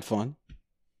 I had fun.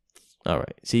 All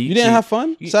right. See, you didn't have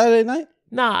fun Saturday night.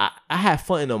 Nah, I had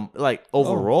fun in them like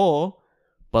overall,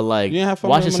 but like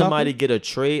watching somebody get a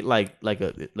trade like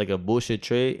a bullshit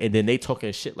trade, and then they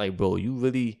talking shit like, bro,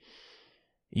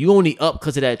 you only up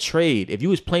because of that trade. If you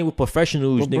was playing with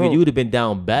professionals, nigga, you would have been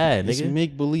down bad, nigga. It's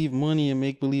make believe money and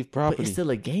make believe property. But it's still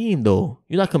a game though.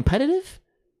 You're not competitive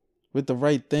with the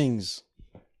right things.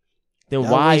 Then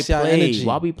why play?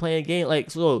 Why we playing game? Like,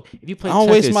 so if you play, I don't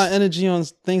waste my energy on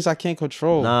things I can't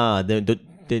control. Nah, then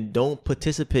don't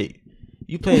participate.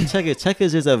 You playing checkers.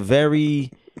 Checkers is a very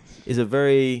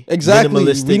exactly.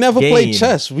 We never game. played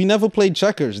chess. We never played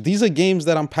checkers. These are games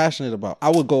that I'm passionate about. I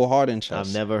would go hard in chess.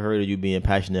 I've never heard of you being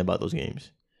passionate about those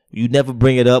games. You never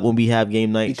bring it up when we have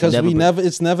game nights. Because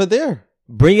it's never there.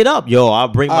 Bring it up, yo. I'll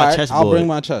bring my chess board. I'll bring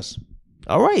my chess.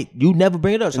 All right, you never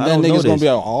bring it up. So and then niggas gonna be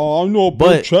like, "Oh, I know how to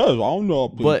play chess. I don't know how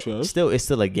to play chess." Still, it's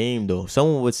still a game though.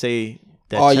 Someone would say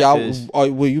that.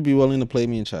 Will you be willing to play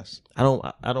me in chess? I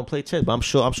don't play chess, but I'm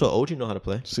sure OG know how to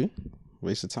play. See,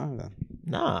 waste of time then.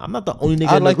 Nah, I'm not the only nigga.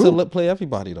 I'd like to play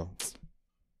everybody though.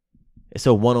 It's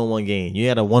a one-on-one game. You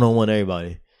had a one-on-one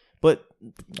everybody, but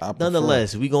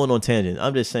nonetheless, we going on tangent.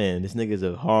 I'm just saying this nigga's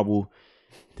a horrible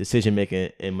decision maker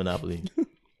in Monopoly.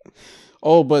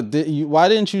 Oh, but why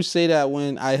didn't you say that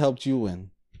when I helped you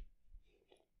win?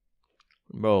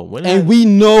 Bro, we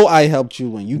know I helped you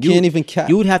win. You can't even catch.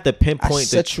 You would have to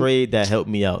pinpoint the trade that helped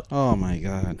me out. Oh my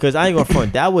God. Because I ain't gonna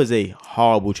front. That was a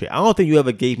horrible trade. I don't think you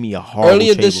ever gave me a horrible trade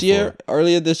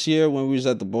Earlier this year, when we was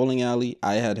at the bowling alley,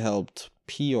 I had helped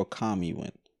P or Kami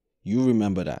win. You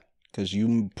remember that because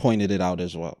you pointed it out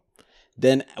as well.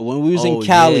 Then when we was in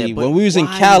Cali,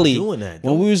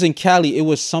 it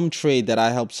was some trade that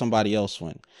I helped somebody else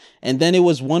win. And then it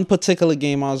was one particular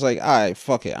game I was like, all right,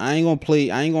 fuck it. I ain't gonna play.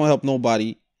 I ain't gonna help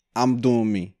nobody. I'm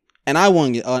doing me. And I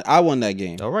won that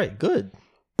game. All right, good.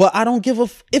 But I don't give a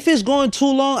if it's going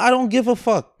too long, I don't give a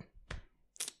fuck.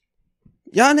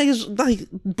 Y'all niggas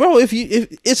like, bro, if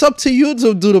it's up to you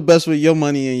to do the best with your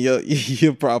money and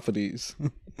your properties.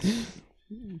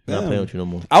 Not playing with you no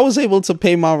more. I was able to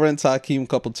pay my rent to Hakeem a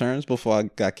couple turns before I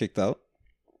got kicked out.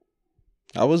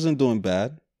 I wasn't doing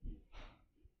bad.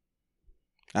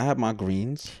 I had my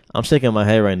greens. I'm shaking my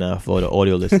head right now for the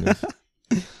audio listeners.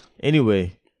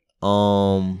 Anyway,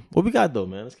 what we got though,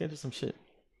 man? Let's get into some shit.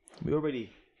 We already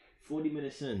 40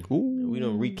 minutes in. Ooh. We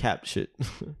done recap shit.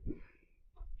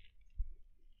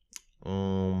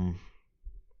 You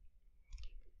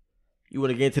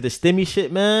want to get into the stimmy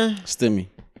shit, man? Stimmy.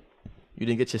 You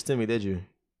didn't get your stimmy, did you?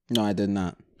 No, I did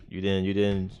not. You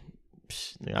didn't.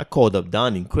 I called up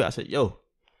Donnie quick. I said, yo,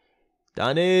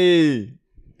 Donnie.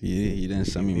 Yeah, he didn't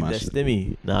send me my shit.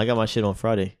 Stimmy. Nah, I got my shit on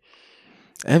Friday.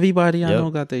 Everybody I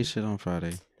know got their shit on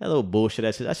Friday. That little bullshit.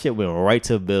 That shit went right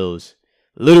to bills.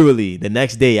 Literally, the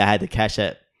next day I had to cash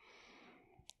out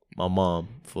my mom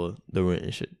for the rent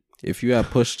and shit. If you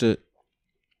had pushed it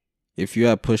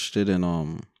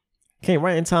and came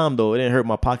right in time though. It didn't hurt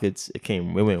my pockets. It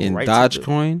went in right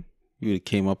Dogecoin. you would have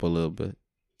came up a little bit.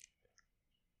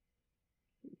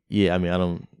 Yeah, I mean,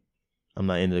 I'm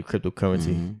not into the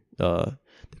cryptocurrency,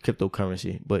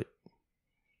 but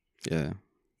yeah,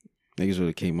 niggas would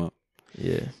have came up.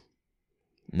 Yeah,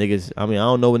 niggas. I mean, I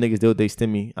don't know what niggas do with they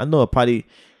stimmy. I know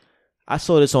I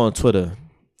saw this on Twitter.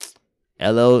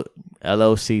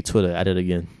 LLC Twitter at it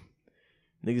again.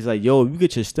 Niggas like, yo, you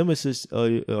get your stimulus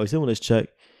check.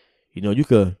 You know, you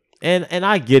could, and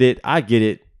I get it,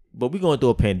 but we going through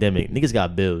a pandemic. Niggas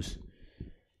got bills.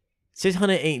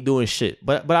 600 ain't doing shit,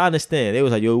 but I understand. They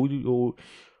was like, yo, with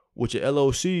your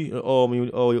LLC,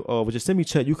 with your stimmy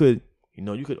check, you could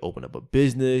open up a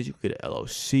business, you could get an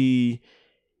LLC,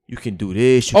 you can do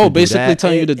this. Basically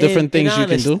telling you the different things you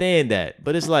can do. I understand that,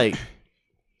 but it's like,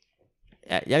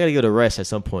 y'all gotta get a rest at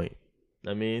some point.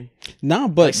 I mean, nah,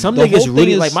 but like some niggas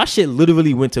really like my shit.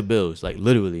 Literally went to bills, like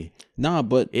literally. Nah,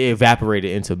 but it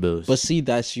evaporated into bills. But see,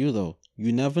 that's you though.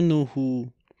 You never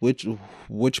knew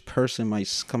which person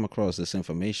might come across this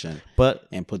information,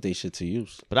 and put their shit to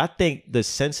use. But I think the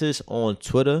census on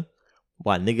Twitter,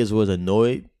 why niggas was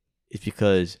annoyed, is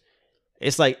because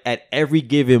it's like at every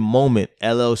given moment,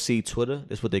 LLC Twitter.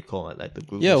 That's what they call it, like the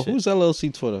group. Yeah, who's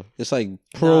LLC Twitter? It's like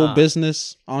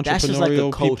pro-business, entrepreneurial. That's just like a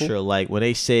culture. People. Like when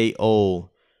they say, "Oh,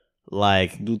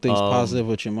 like do things positive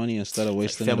with your money instead of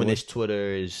wasting like feminist it away.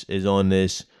 Twitter is on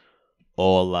this,"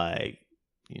 or like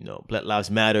Black Lives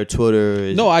Matter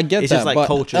Twitter. No, I get it's that. It's just like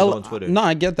cultures on Twitter. No,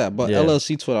 I get that. But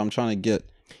LLC Twitter, I'm trying to get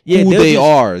who they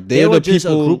are. They're the just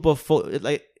people. A group of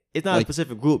like it's not a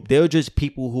specific group. They're just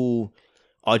people who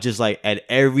are just like at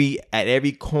every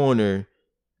corner,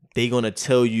 they gonna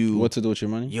tell you what to do with your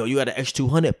money. Yo, you got an extra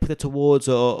 200, put it towards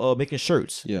making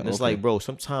shirts. Yeah, and it's like, bro,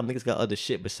 sometimes niggas got other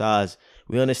shit besides.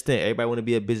 We understand everybody want to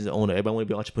be a business owner, everybody want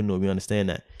to be an entrepreneur. We understand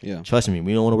that. Yeah, trust me,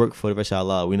 we don't want to work for the rest of our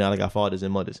lives. We not like our fathers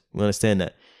and mothers. We understand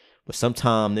that. But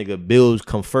sometimes, nigga, bills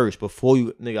come first before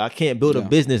you. Nigga, I can't build a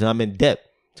business and I'm in debt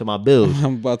to my bills.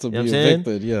 I'm about to be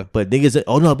evicted. Yeah, but niggas, you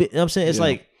know what I'm saying? It's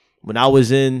like when I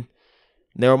was in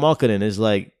narrow marketing, it's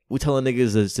like we telling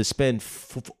niggas to spend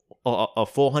a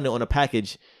 400 on a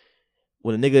package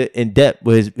when a nigga in debt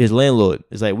with his landlord.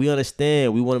 It's like we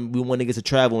understand we want niggas to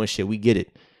travel and shit. We get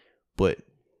it, but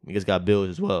niggas got bills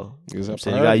as well. You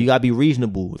gotta be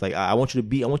reasonable. Like I want you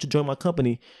to join my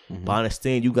company, but I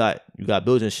understand you got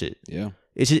bills and shit. Yeah,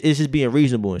 it's just being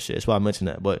reasonable and shit. That's why I mentioned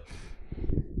that. But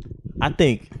I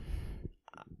think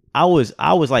I was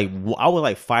like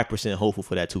 5% hopeful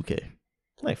for that 2K,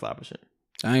 like 5%.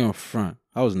 I ain't gonna front.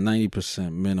 I was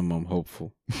 90% minimum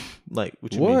hopeful. Like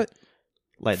what you mean?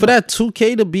 Like for that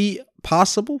 2K to be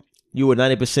possible? You were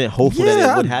 90% hopeful that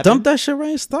it would happen. Dump that shit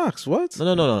right in stocks. What?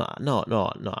 No.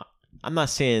 I'm not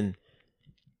saying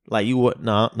like you would.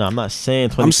 No. I'm not saying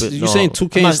 20%. You saying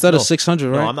 2K instead of 600,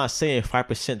 right? No, I'm not saying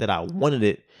 5% that I wanted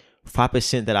it.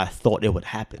 5% that I thought it would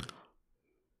happen.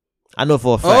 I know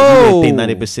for a fact you didn't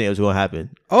think 90% was going to happen.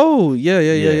 Oh,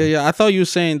 yeah. I thought you were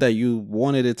saying that you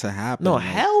wanted it to happen. No,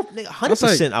 hell, nigga,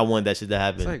 100% I wanted that shit to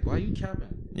happen. It's like, why you capping?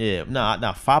 Yeah, nah,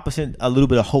 5%, a little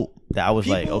bit of hope that I was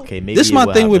like, okay, maybe this is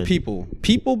my thing with people.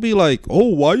 People be like,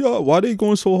 oh, why they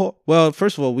going so hard? Well,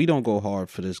 first of all, we don't go hard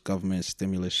for this government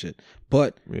stimulus shit.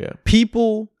 But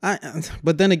people,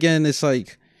 but then again, it's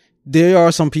like, there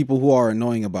are some people who are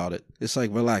annoying about it. It's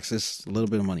like, relax, it's a little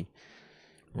bit of money.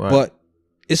 Right. But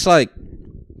it's like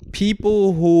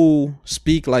people who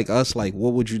speak like us, like,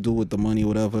 what would you do with the money,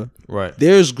 whatever. Right.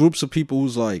 There's groups of people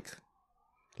who's like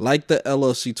the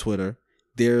LLC Twitter.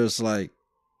 There's like,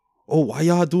 oh, why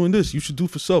y'all doing this? You should do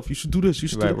for self. You should do this. You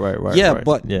should do that. Right. Yeah, right.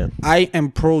 But I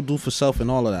am pro do for self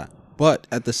and all of that. But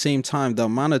at the same time, the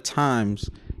amount of times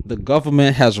the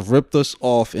government has ripped us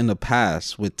off in the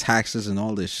past with taxes and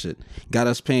all this shit, got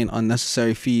us paying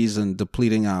unnecessary fees and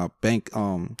depleting our bank,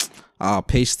 our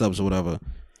pay stubs or whatever.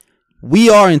 We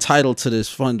are entitled to this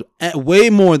fund at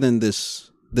way more than this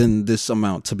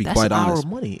amount. To be quite honest, that's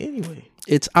our money anyway.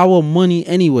 It's our money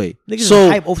anyway.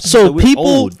 So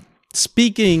people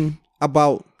speaking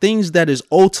about things that is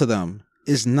owed to them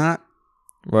is not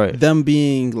them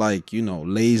being like,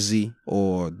 lazy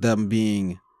or them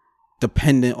being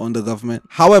dependent on the government.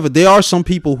 However, there are some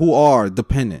people who are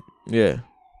dependent. Yeah.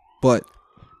 But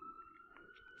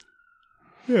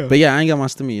yeah, I ain't got my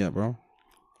stimmy yet, bro.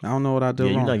 I don't know what I did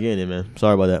wrong. You're not getting it, man.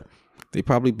 Sorry about that. They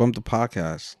probably bumped the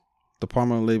podcast.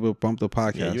 Department of Labor bumped the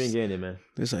podcast. Yeah, you ain't getting it, man.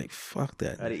 It's like, fuck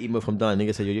that. I had an email from Don.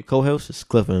 Nigga said, yo, your co-host is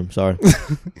Clifford. I'm sorry.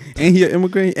 Ain't he an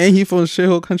immigrant? Ain't he from a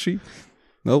shithole country?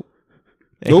 Nope.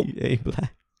 Ain't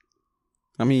black.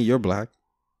 I mean, you're black.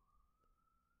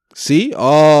 See?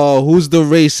 Oh, who's the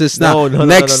racist now?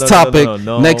 Next topic.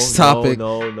 Next topic.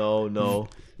 No.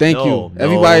 Thank you.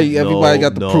 Everybody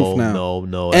got the proof now.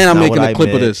 No. And I'm making a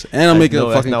clip of this. And I'm making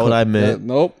a fucking clip. That's not what I meant.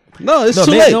 Nope. No, it's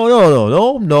too late.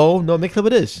 No. Make a clip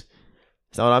of this.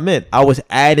 That's not what I meant. I was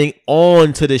adding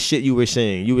on to the shit you were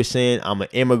saying. You were saying I'm an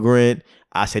immigrant.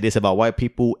 I said this about white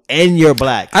people, and you're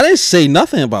black. I didn't say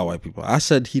nothing about white people. I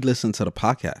said he listened to the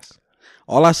podcast.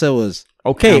 All I said was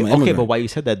okay, but why you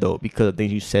said that though? Because of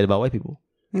things you said about white people.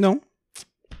 No.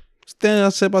 Then I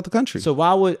said about the country. So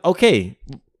why would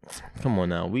come on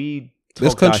now.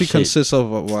 This country consists of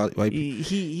white people.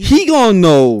 He gonna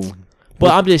know.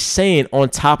 But I'm just saying, on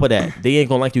top of that, they ain't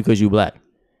gonna like you because you black.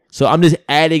 So I'm just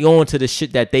adding on to the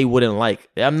shit that they wouldn't like.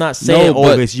 I'm not saying,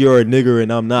 because you're a nigger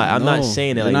and I'm not. I'm not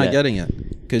saying it like that. You're not getting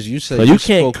it. Because you said you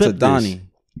spoke to Donnie.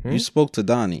 You spoke to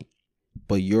Donnie.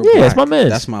 But you're black. That's my man.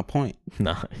 That's my point.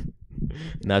 Nah,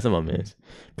 it's not my man.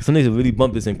 Because some niggas really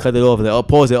bump this and cut it off and like,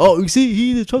 pause it. Oh, you see,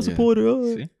 he's a Trump supporter.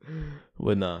 Oh. See?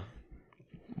 But nah.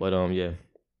 But yeah.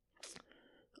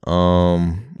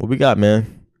 What we got,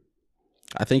 man?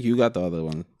 I think you got the other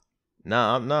one.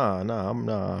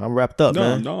 I'm wrapped up,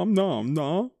 man.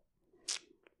 No.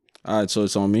 All right, so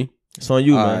it's on me. It's on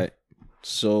you, man. All right.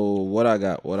 So what I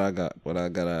got.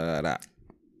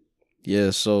 Yeah,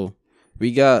 so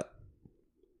we got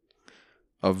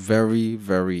a very,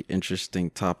 very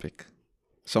interesting topic.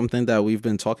 Something that we've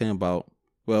been talking about.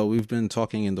 Well, we've been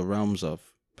talking in the realms of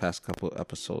past couple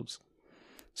episodes.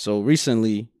 So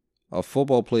recently, a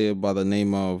football player by the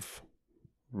name of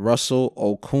Russell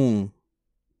Okung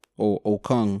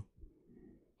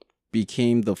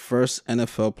became the first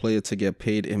NFL player to get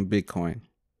paid in Bitcoin.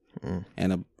 And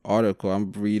an article,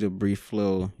 I'm read a brief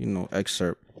little,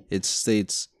 excerpt. It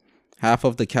states half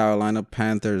of the Carolina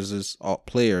Panthers'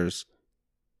 players'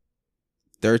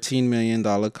 $13 million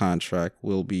contract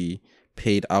will be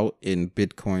paid out in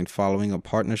Bitcoin following a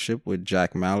partnership with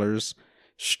Jack Mallers'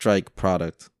 Strike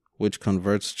product, which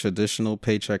converts traditional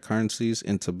paycheck currencies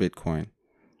into Bitcoin.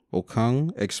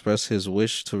 Okung expressed his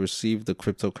wish to receive the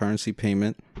cryptocurrency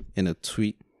payment in a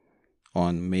tweet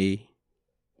on May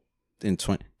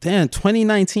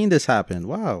 2019 this happened.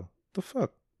 Wow. The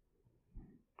fuck?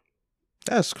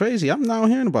 That's crazy. I'm now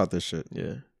hearing about this shit.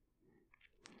 Yeah.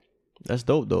 That's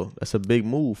dope though. That's a big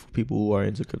move for people who are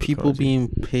into cryptocurrency. People being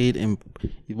paid in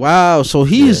wow, so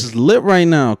he's lit right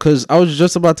now. Cause I was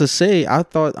just about to say, I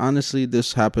thought honestly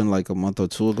this happened like a month or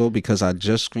two ago because I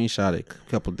just screenshot it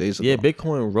a couple days ago. Yeah,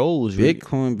 Bitcoin rose. It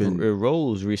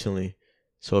rose recently.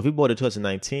 So if he bought it in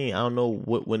 2019, I don't know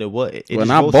when it was. When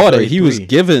I bought it, he was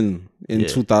given in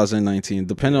 2019,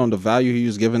 depending on the value he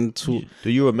was given to.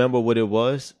 Do you remember what it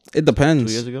was? It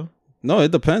depends. 2 years ago? No,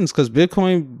 it depends because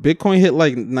Bitcoin hit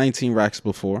like 19 racks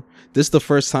before. This is the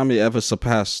first time it ever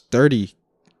surpassed 30.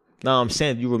 No, I'm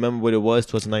saying, you remember what it was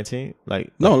 2019?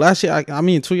 No, last year. I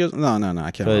mean, 2 years. No,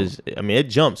 I can't. Because it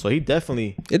jumped, so he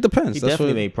definitely. It depends. He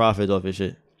definitely made profits off his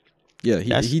shit.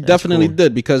 Yeah, he definitely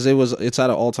did because it's at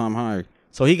an all-time high.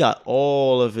 So he got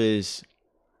all of his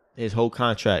whole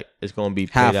contract is going to be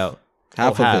paid out.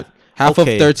 Half of it. Half of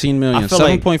 13 million.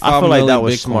 7.5 million. I feel like that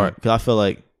was smart because I feel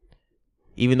like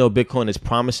even though Bitcoin is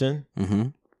promising,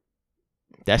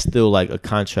 that's still like a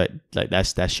contract. Like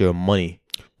that's your money.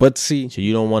 But see, so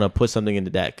you don't want to put something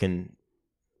into that can.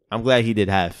 I'm glad he did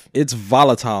half. It's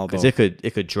volatile because it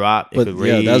could drop. It could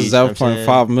raise. Yeah, that's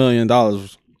 $7.5 million.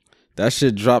 That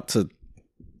shit dropped to.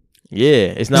 Yeah,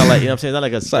 it's not like, what I'm saying. It's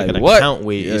not like an account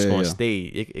where it's going to stay.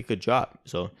 It could drop.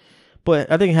 So, but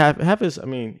I think half is. I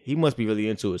mean, he must be really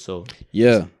into it. So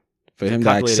yeah, for him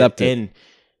to accept it. And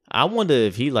I wonder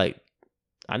if he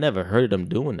I never heard of him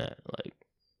doing that. Like,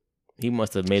 he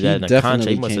must have made that in a contract.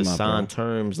 He must have signed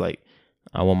terms like,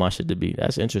 I want my shit to be.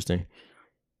 That's interesting.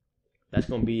 That's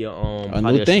gonna be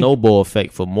probably a snowball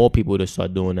effect for more people to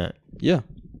start doing that. Yeah,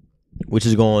 which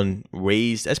is going to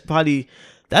raise.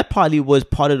 That probably was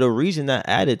part of the reason that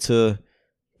added to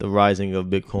the rising of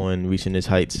Bitcoin reaching its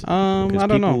heights. I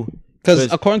don't know.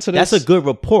 Because according to this, that's a good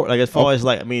report. Like, as far as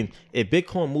I mean, if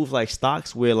Bitcoin moves like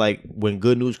stocks, where like when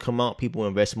good news come out, people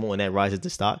invest more and that rises the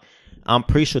stock. I'm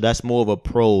pretty sure that's more of a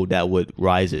pro that would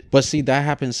rise it. But see, that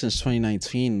happened since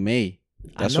 2019 May.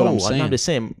 That's what I'm saying. I'm just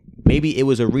saying, maybe it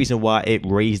was a reason why it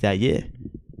raised that year.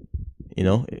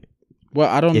 Well,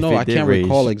 I don't know. I can't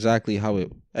recall exactly how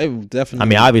it definitely. I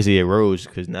mean, obviously it rose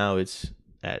because now it's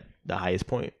at the highest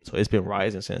point. So it's been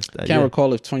rising since that. I can't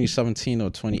recall if 2017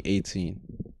 or 2018.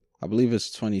 I believe it's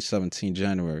 2017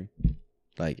 January.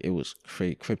 Like, it was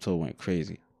crypto went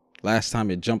crazy. Last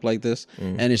time it jumped like this,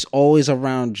 and it's always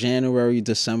around January,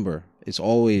 December. It's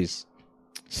always.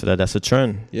 So that's a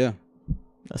trend. Yeah,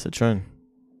 that's a trend.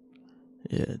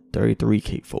 Yeah,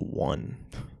 33K for one.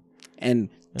 And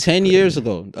 10 years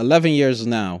ago, 11 years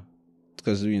now,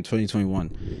 because we're in 2021.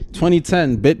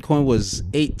 2010, Bitcoin was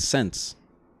 8 cents.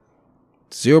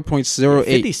 0.08.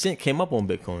 50 Cent came up on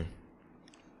Bitcoin.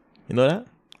 You know that?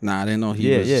 Nah, I didn't know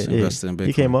he was invested in Bitcoin.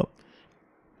 He came up.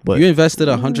 But you invested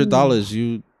 $100,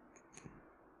 you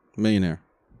millionaire.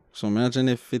 So imagine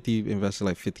if 50 invested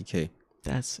like 50K.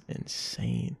 That's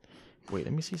insane. Wait,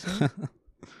 let me see something.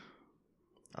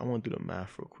 I want to do the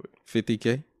math real quick.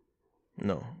 50K?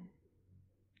 No.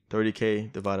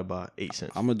 30K divided by 8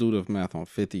 cents. I'm going to do the math on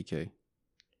 50K.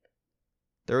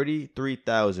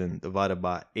 33,000 divided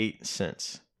by 8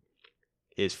 cents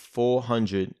is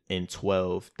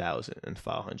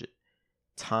 412,500.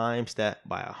 Times that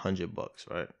by $100,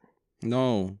 right?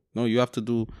 No, you have to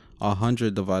do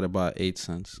 100 divided by 8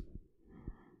 cents.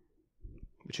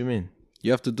 What you mean? You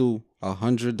have to do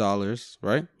 $100,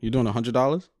 right? You're doing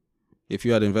 $100? If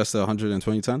you had invested 100 in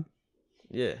 2010?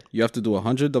 Yeah. You have to do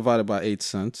 100 divided by 8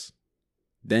 cents.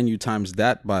 Then you times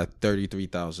that by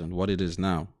 33,000, what it is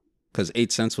now. Because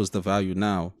 8 cents was the value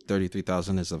now.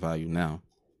 33,000 is the value now.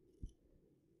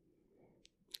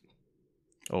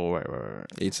 Oh, right.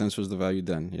 8 cents was the value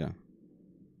then, yeah.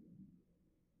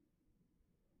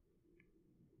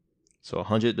 So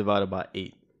 100 divided by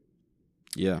 8.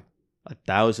 Yeah.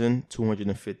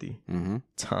 1,250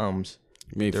 times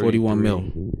You made 41 mil.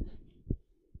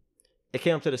 It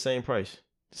came up to the same price.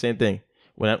 Same thing.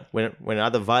 When I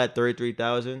divided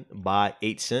 33,000 by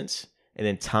 8 cents and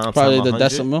then times Probably time the 100,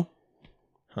 decimal.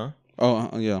 huh?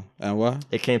 Oh, yeah. And what?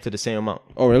 It came to the same amount.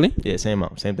 Oh, really? Yeah, same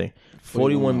amount, same thing.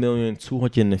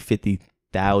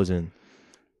 41,250,000.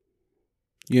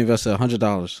 You invested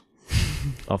 $100.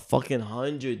 A fucking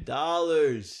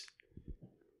 $100.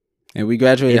 And we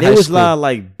graduated And high it was school.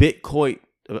 like Bitcoin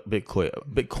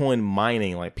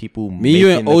mining, like people. Me, you,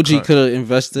 and OG could have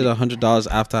invested $100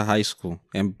 after high school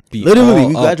and be literally all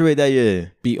we up. graduated that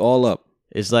year. Be all up.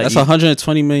 It's like That's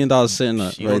 $120 million sitting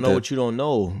up. You right don't know there. what you don't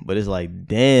know, but it's like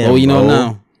damn. Oh, you know bro.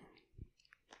 now.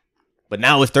 But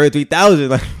now it's 33,000.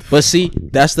 Like, But see,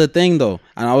 that's the thing though.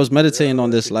 And I was meditating on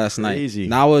this last crazy. night.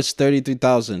 Now it's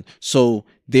 33,000. So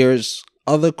there's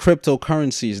other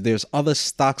cryptocurrencies. There's other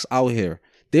stocks out here.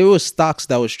 There were stocks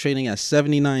that was trading at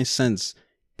 79 cents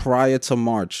prior to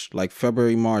March, like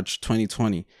February, March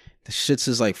 2020. The shits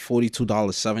is like $42,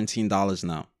 $17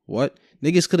 now. What?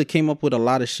 Niggas could have came up with a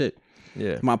lot of shit.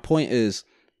 yeah. My point is,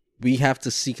 we have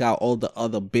to seek out all the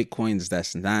other Bitcoins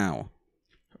that's now.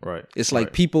 Right. It's like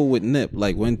right. people with Nip.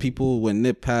 Like when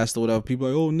Nip passed or whatever, people are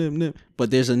like, oh, Nip. But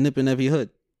there's a Nip in every hood.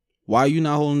 Why are you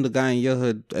not holding the guy in your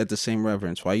hood at the same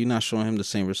reverence? Why are you not showing him the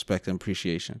same respect and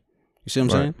appreciation? You see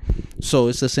what I'm saying? So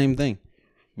it's the same thing.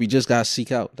 We just gotta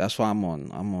seek out. That's why I'm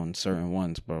on certain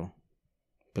ones, bro.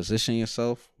 Position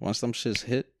yourself. Once them shits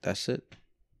hit, that's it.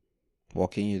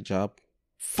 Walk in your job.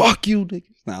 Fuck you,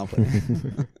 niggas. Nah, but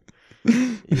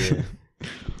Yeah.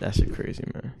 That shit crazy,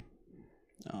 man.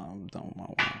 I'm done with my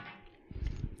one.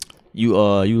 You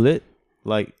lit?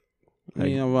 Like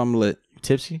I'm lit.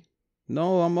 tipsy?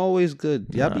 No, I'm always good.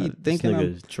 Y'all be thinking this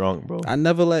I'm nigga's drunk, bro. I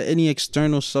never let any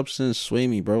external substance sway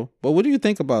me, bro. But what do you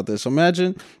think about this?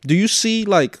 Imagine, do you see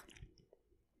like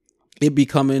it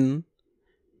becoming,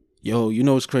 yo, you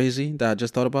know what's crazy that I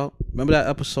just thought about? Remember that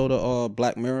episode of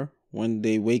Black Mirror when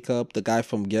they wake up, the guy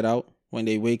from Get Out, when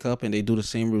they wake up and they do the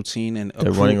same routine and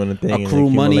They're running on the thing, accrue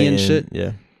money and shit?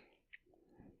 Yeah.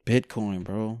 Bitcoin,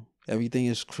 bro. Everything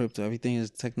is crypto. Everything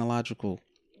is technological.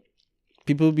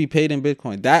 People will be paid in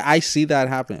Bitcoin. That I see that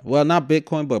happen. Well, not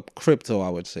Bitcoin, but crypto. I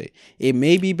would say it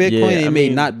may be Bitcoin. It may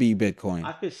not be Bitcoin.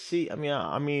 I could see. I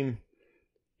mean,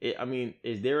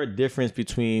 is there a difference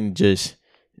between just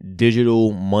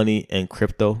digital money and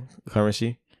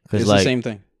cryptocurrency? It's the same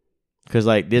thing. Because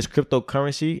like there's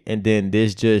cryptocurrency, and then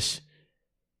there's just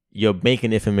your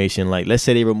banking information. Like let's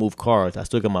say they remove cards, I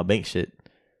still got my bank shit,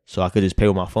 so I could just pay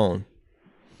with my phone.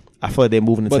 I feel like they're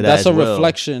moving into that as well. But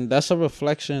that's a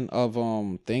reflection of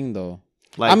thing though.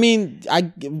 Like, I mean,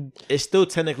 it's still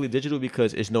technically digital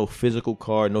because it's no physical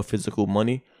card, no physical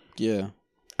money. Yeah.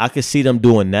 I could see them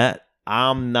doing that.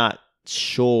 I'm not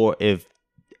sure if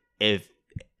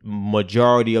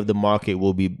majority of the market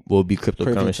will be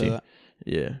cryptocurrency.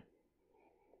 Yeah.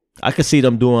 I could see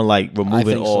them doing like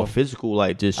removing all physical,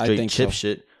 like just straight chip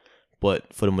shit.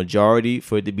 But for the majority,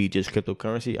 for it to be just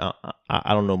cryptocurrency,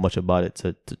 I don't know much about it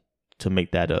to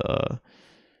make that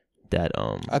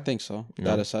I think so. No.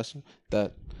 That assessment,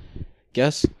 that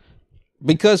guess,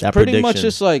 because that pretty prediction. much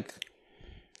it's like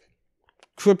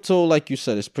crypto, like you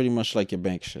said, it's pretty much like your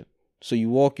bank shit. So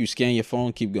you walk, you scan your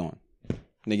phone, keep going.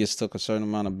 Niggas took a certain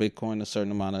amount of Bitcoin, a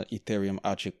certain amount of Ethereum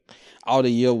out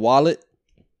of your wallet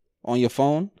on your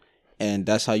phone, and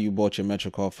that's how you bought your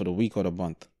Metro card for the week or the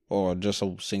month or just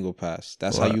a single pass.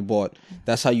 That's Right. how you bought.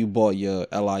 That's how you bought your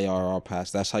LIRR pass.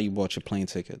 That's how you bought your plane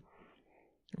ticket.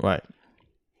 Right.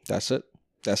 That's it.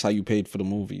 That's how you paid for the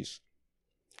movies.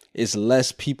 It's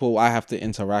less people I have to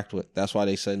interact with. That's why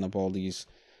they setting up all these,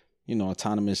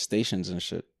 autonomous stations and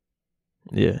shit.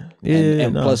 Yeah.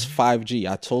 And plus 5G.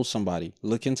 I told somebody,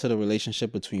 look into the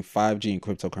relationship between 5G and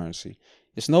cryptocurrency.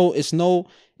 It's no.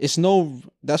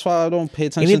 That's why I don't pay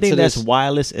attention anything to this. that's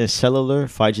wireless and cellular,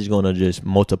 5G is going to just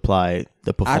multiply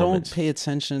the performance. I don't pay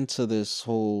attention to this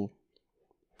whole.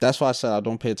 That's why I said I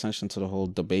don't pay attention to the whole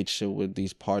debate shit with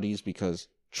these parties, because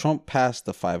Trump passed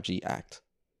the 5G Act.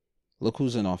 Look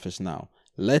who's in office now.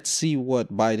 Let's see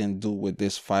what Biden do with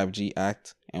this 5G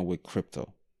Act and with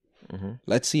crypto. Mm-hmm.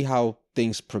 Let's see how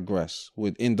things progress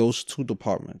within those two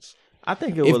departments. I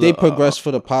think if they progress for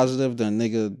the positive, then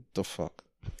nigga, the fuck.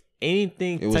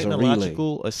 Anything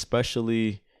technological,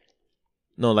 especially,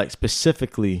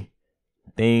 specifically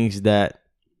things that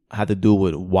have to do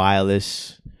with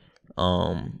wireless,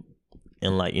 and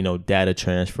data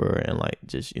transfer and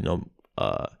just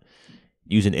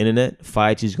using internet,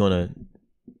 5G is gonna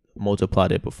multiply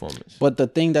their performance. But the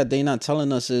thing that they not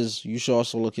telling us is you should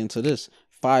also look into this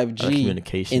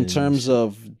 5G in terms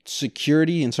of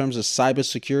security, in terms of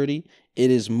cybersecurity. It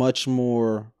is much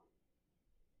more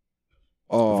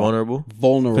vulnerable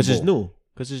because it's new.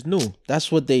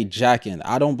 That's what they jacking.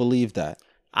 I don't believe that.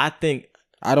 I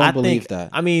don't believe that.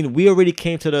 I mean, we already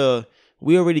came to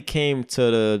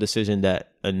the decision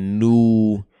that a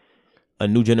new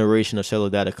generation of cellular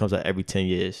data comes out every 10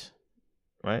 years,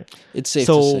 right? It's safe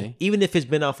to say. Even if it's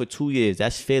been out for 2 years,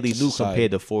 that's fairly new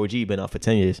compared to 4G been out for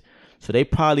 10 years. So they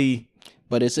probably...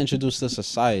 But it's introduced to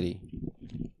society.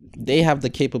 They have the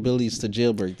capabilities to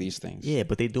jailbreak these things. Yeah,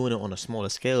 but they're doing it on a smaller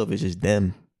scale if it's just them. You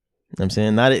know what I'm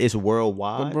saying? Not that it's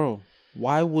worldwide. But bro,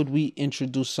 why would we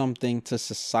introduce something to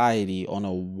society on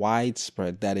a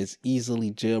widespread that is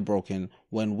easily jailbroken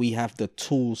when we have the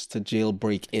tools to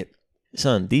jailbreak it?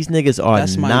 Son, these niggas are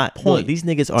That's not... my point. Look, these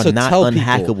niggas are not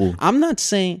unhackable. People. I'm not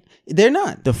saying... They're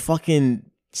not. The fucking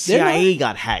CIA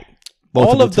got hacked.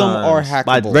 All of them are hackable.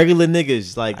 By regular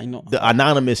niggas, the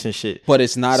anonymous and shit. But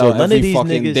it's not every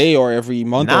fucking niggas, day or every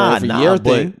month or every year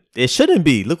thing. It shouldn't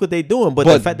be. Look what they doing. But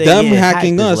the fact that them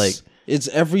hacking us, it's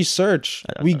every search.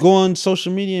 We go on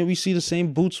social media and we see the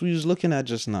same boots we was looking at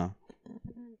just now.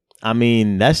 I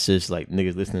mean, that's just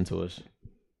niggas listening to us. You know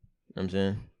what I'm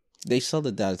saying? They sell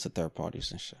the data to third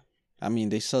parties and shit. I mean,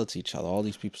 they sell it to each other. All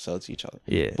these people sell it to each other.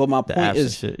 Yeah. But my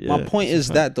point is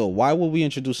that though, why would we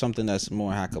introduce something that's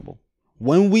more hackable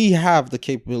when we have the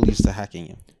capabilities to hacking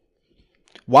you?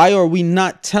 Why are we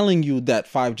not telling you that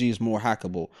 5G is more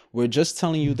hackable? We're just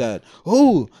telling you that,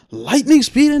 lightning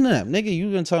speed internet. Nigga,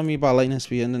 you've been telling me about lightning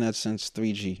speed internet since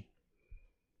 3G.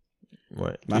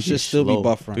 Right. My shit still be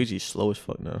buffering. 3G slow as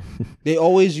fuck now. They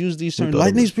always use these terms.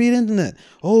 Lightning speed internet.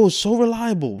 Oh, so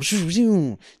reliable.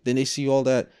 Then they see all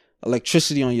that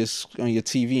electricity on your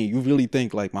TV, and you really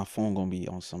think my phone gonna be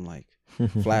on some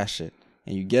flash shit,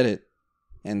 and you get it,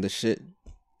 and the shit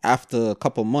after a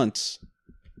couple months,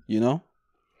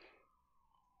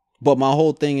 But my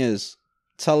whole thing is,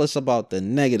 tell us about the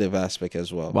negative aspect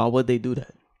as well. Why would they do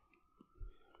that?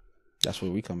 That's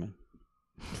where we come in.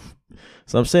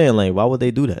 So I'm saying, why would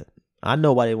they do that? I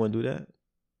know why they wouldn't do that.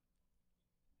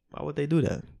 Why would they do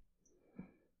that?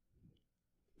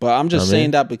 But I'm just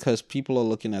saying that because people are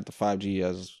looking at the 5G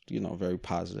as, very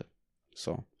positive.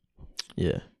 So.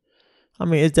 Yeah. I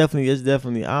mean, it's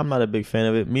definitely, I'm not a big fan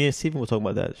of it. Me and Steven were talking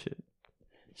about that shit.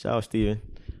 Shout out Steven.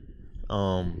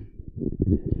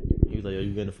 He was like, yo,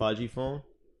 you getting a 5G phone?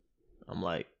 I'm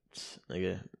like,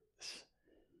 nigga,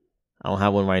 I don't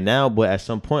have one right now, but at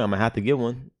some point I'm gonna have to get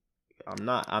one.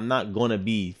 I'm not gonna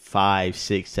be 5,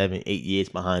 6, 7, 8 years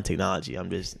behind technology. I'm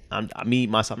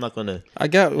not gonna. I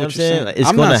get what you're saying. It's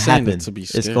I'm gonna not saying happen. It to be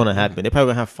scared, it's gonna happen. They're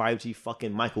probably gonna have 5G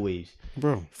fucking microwaves,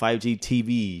 bro. 5G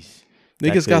TVs.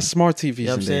 Niggas got smart TVs. You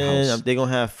know what I'm saying? They're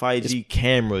gonna have 5G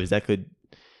cameras that could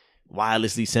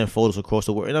wirelessly send photos across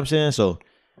the world. You know what I'm saying? So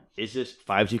it's just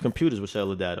 5G computers with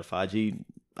cellular data, 5G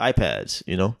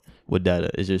iPads, with data.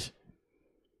 It's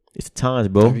the times,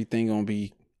 bro. Everything gonna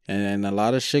be, and a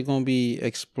lot of shit gonna be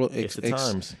it's the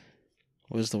times.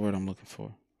 What is the word I'm looking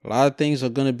for? A lot of things are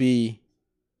gonna be.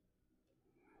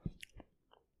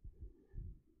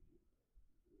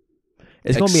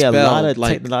 It's gonna be a lot of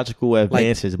technological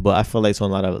advances, but I feel like it's a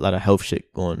lot of health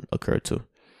shit going to occur too.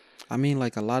 I mean,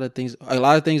 a lot of things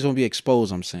gonna be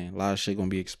exposed. I'm saying a lot of shit gonna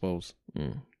be exposed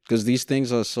because these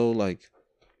things are so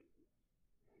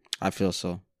I feel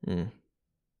so.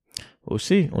 We'll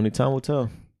see. Only time will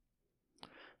tell.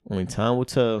 Only time will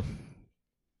tell.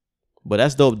 But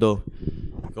that's dope though.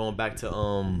 going back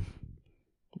to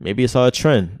maybe it's all a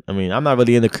trend. I mean, I'm not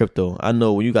really into crypto. I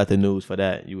know when you got the news for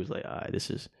that, you was like, all right, this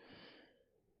is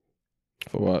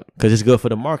for what? Because it's good for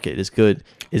the market. It's good.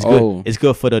 It's good. It's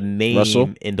good for the name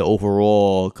Russell? And the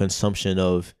overall consumption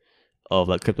of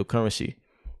like cryptocurrency.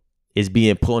 It's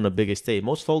being put on a bigger stage.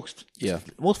 Most folks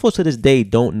to this day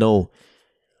don't know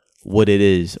what it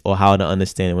is or how to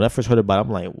understand it. When I first heard about it,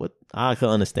 I'm like, what? I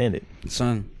couldn't understand it,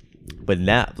 son. But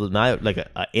now like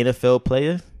a NFL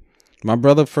player. My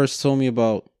brother first told me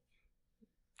about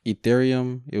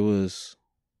Ethereum. It was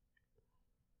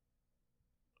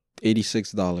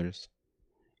 $86.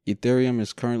 Ethereum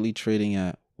is currently trading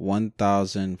at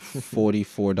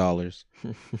 $1,044.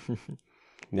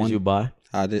 Did you buy?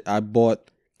 I did. I bought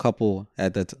couple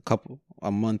at that a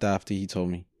month after he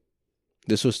told me.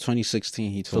 This was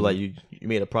 2016. He told me. So like you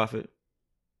made a profit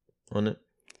on it?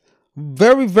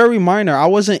 Very, very minor. I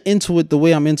wasn't into it the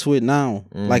way I'm into it now.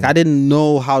 Like I didn't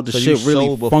know how the shit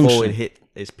really functioned. Before it hit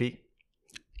its peak.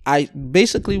 I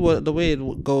basically the way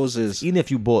it goes is even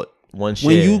if you bought one share,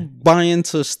 when you buy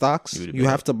into stocks, you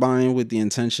have to buy in with the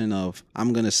intention of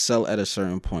I'm gonna sell at a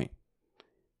certain point.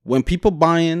 When people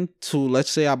buy into, let's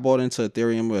say I bought into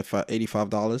Ethereum with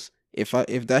 $85, if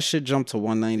that shit jumped to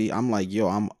 190, I'm like, yo,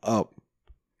 I'm up.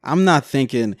 I'm not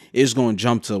thinking it's gonna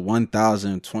jump to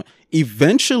 1,020.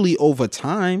 Eventually, over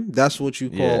time, that's what you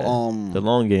call the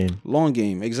long game. Long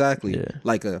game, exactly. Yeah.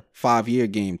 Like a 5-year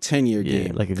game, 10-year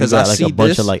game. Like if you got like a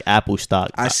bunch of like Apple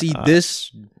stock. I see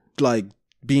this like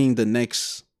being the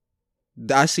next.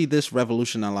 I see this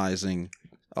revolutionizing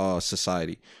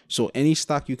society. So any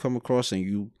stock you come across and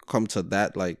you come to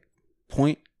that like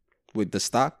point with the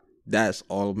stock, that's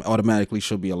automatically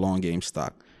should be a long game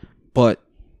stock. But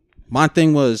my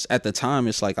thing was at the time,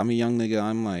 it's like I'm a young nigga.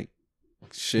 I'm like,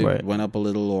 shit went up a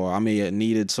little, or I may have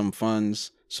needed some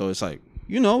funds. So it's like,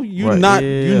 you're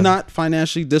not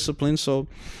financially disciplined. So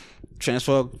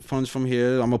transfer funds from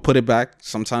here. I'm gonna put it back.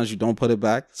 Sometimes you don't put it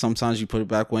back. Sometimes you put it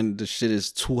back when the shit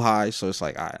is too high. So it's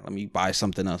like, all right, let me buy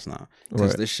something else now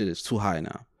because this shit is too high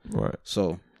now. Right.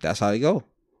 So that's how you go.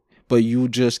 But you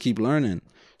just keep learning.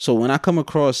 So when I come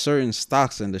across certain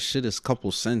stocks and the shit is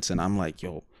couple cents, and I'm like,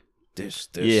 yo, this,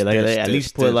 at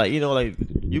least put like, like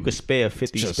you could spare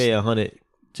 50, spare 100.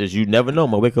 Just you never know.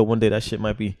 Might wake up one day that shit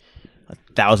might be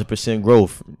 1,000%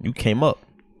 growth. You came up.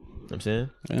 You know what I'm saying?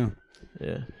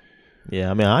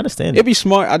 Yeah, I mean, I understand. It'd be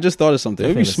smart. I just thought of something.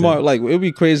 It'd be smart. Like, it'd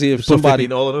be crazy if somebody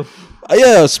in all of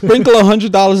them. Sprinkle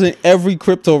 $100 in every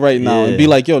crypto right now and be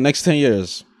like, yo, next 10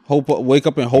 years, wake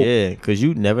up and hope. Yeah, because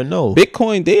you never know.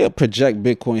 Bitcoin, they project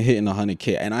Bitcoin hitting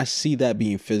 100K, and I see that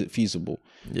being feasible.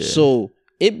 Yeah. So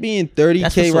it being 30K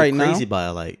That's what's so right crazy now. By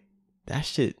like that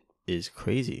shit is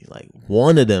crazy. Like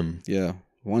one of them,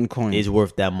 one coin is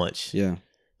worth that much. Yeah,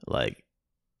 like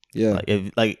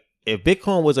if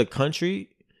Bitcoin was a country.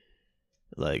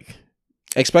 Like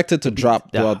expected to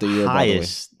drop throughout the year.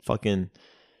 Highest fucking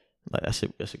like that's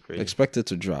a crazy. Expected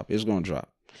to drop. It's gonna drop,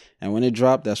 and when it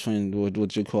dropped, that's when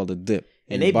what you call the dip.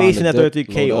 And they basing that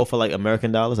 30K off of like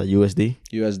American dollars, like USD.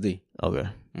 USD. Okay.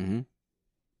 Mm-hmm.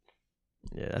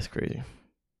 Yeah, that's crazy.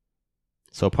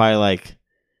 So probably like,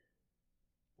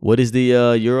 what is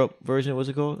the Europe version? What's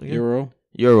it called again?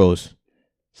 Euros.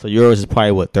 So euros is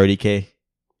probably what 30K.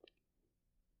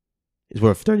 It's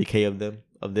worth 30K of them.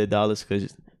 Of their dollars,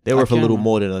 because they're worth a little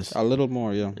more than us. A little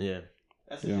more, yeah. Yeah.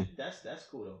 That's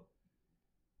cool though.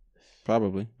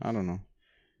 Probably. I don't know.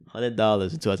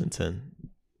 $100 in 2010.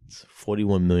 It's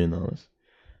 $41 million.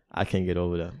 I can't get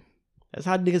over that. That's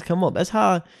how niggas come up. That's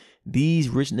how these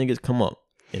rich niggas come up.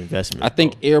 Investment. I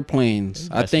think airplanes.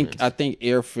 I think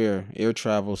airfare, air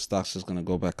travel stocks is gonna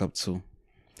go back up too.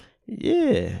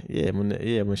 Yeah.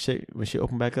 When shit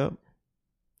open back up.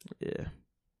 Yeah.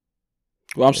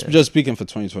 Well, I'm just speaking for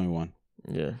 2021.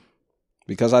 Yeah.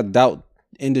 Because I doubt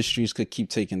industries could keep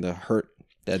taking the hurt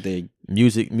that they...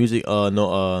 Movie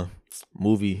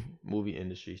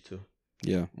industries too.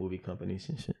 Yeah. Movie companies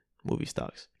and shit. Movie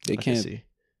stocks. They can't... see.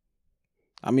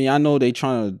 I mean, I know they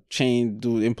trying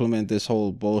to implement this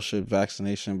whole bullshit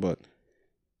vaccination, but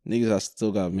niggas are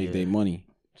still got to make their money.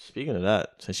 Speaking of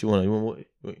that, since you want to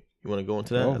go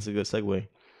into that, that's a good segue.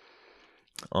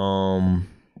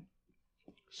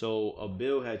 So a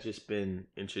bill had just been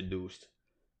introduced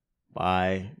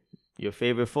by your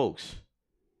favorite folks,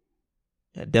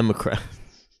 Democrats.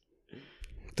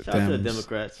 Shout out to the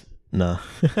Democrats. Nah.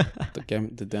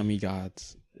 the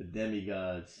demigods. The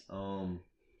demigods.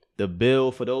 The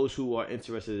bill, for those who are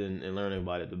interested in learning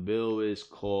about it, the bill is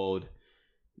called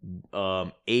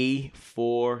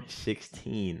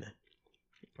A416.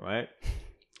 Right?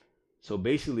 So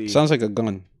basically... Sounds like a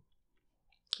gun.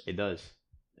 It does.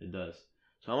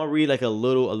 So I'm gonna read like a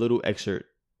little excerpt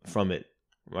from it,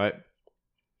 right?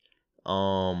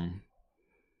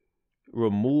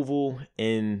 Removal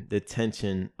and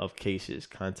detention of cases,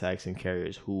 contacts, and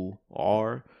carriers who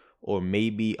are or may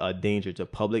be a danger to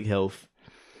public health.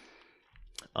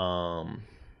 The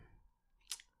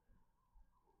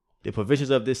provisions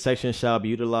of this section shall be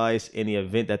utilized in the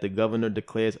event that the governor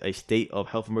declares a state of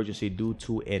health emergency due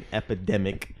to an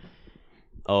epidemic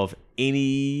of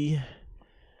any.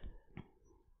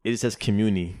 It says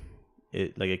community.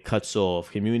 It cuts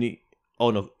off community. Oh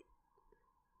no,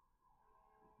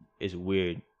 it's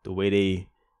weird the way they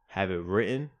have it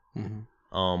written.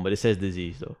 Mm-hmm. But it says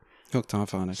disease though. Hooked on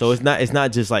phonics. So it's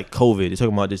not just like COVID. It's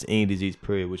talking about just any disease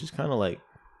period, which is kind of like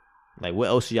what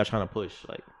else are y'all trying to push?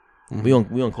 Like we on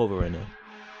COVID right now.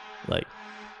 Like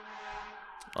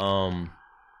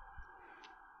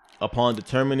upon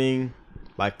determining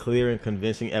by clear and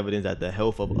convincing evidence that the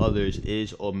health of others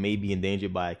is or may be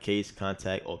endangered by a case,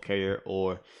 contact, or carrier,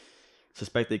 or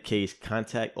suspected case,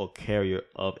 contact, or carrier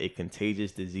of a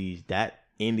contagious disease, that,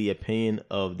 in the opinion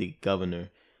of the governor,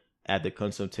 at the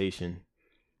consultation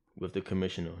with the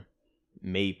commissioner,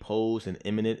 may pose an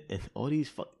imminent and all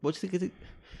these what's the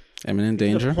imminent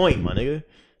danger. The point, my nigga.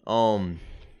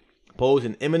 Pose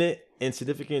an imminent and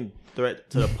significant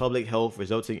threat to the public health,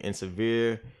 resulting in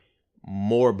severe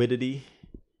morbidity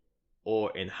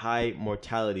or in high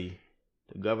mortality.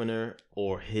 The governor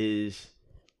or his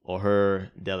or her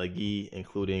delegee,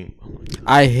 including.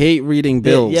 I hate reading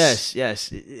bills. Yes.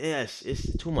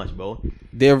 It's too much, bro.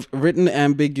 They're written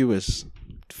ambiguous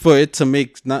for it to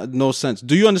make no sense.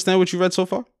 Do you understand what you read so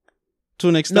far? To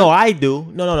an extent. No, I do.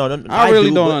 No. I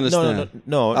really don't understand.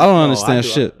 No, I don't understand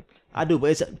shit. I do,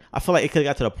 but I feel like it could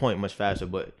have got to the point much faster.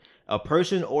 But a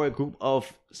person or a group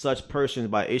of such persons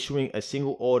by issuing a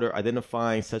single order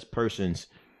identifying such persons.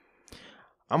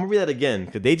 I'm gonna read that again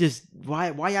because they just why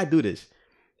y'all do this?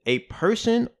 A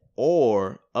person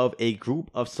or of a group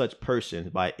of such persons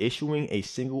by issuing a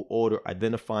single order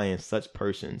identifying such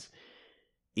persons,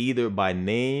 either by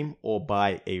name or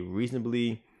by a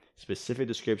reasonably specific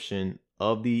description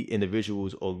of the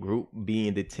individuals or group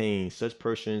being detained. Such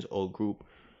persons or group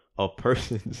of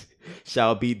persons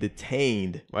shall be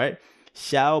detained, right?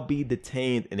 Shall be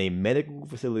detained in a medical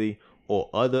facility or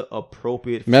other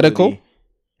appropriate facility. Medical?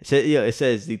 It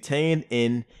says detained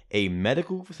in a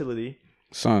medical facility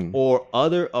or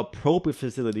other appropriate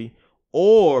facility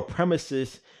or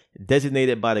premises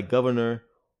designated by the governor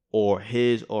or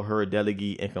his or her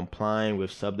delegee in complying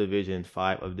with subdivision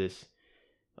 5 of this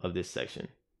section.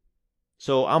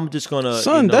 So I'm just gonna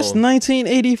that's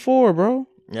 1984, bro.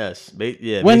 Yes,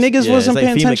 when niggas wasn't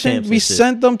paying attention, we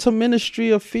sent them to Ministry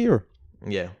of Fear.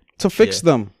 Yeah, to fix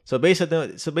them. So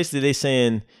basically, they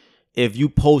saying if you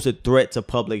pose a threat to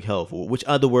public health, which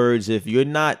other words, if you're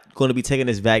not going to be taking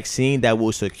this vaccine that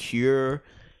will secure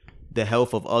the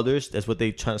health of others, that's what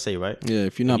they trying to say, right? Yeah,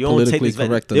 if you're not politically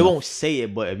correct, they won't say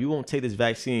it, but if you won't take this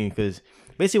vaccine, because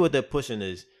basically what they're pushing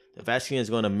is the vaccine is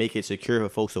going to make it secure for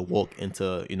folks to walk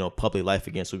into public life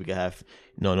again, so we can have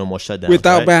no more shutdowns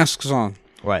without masks on.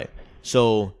 Right.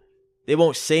 So they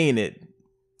won't saying it.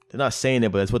 They're not saying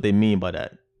it, but that's what they mean by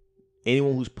that.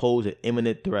 Anyone who's posed an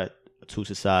imminent threat to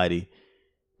society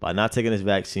by not taking this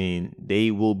vaccine, they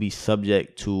will be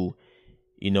subject to,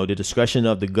 the discretion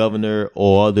of the governor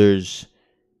or others.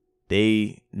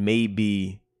 They may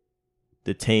be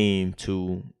detained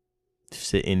to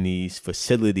sit in these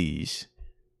facilities.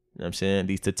 You know what I'm saying?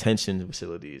 These detention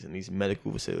facilities and these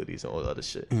medical facilities and all the other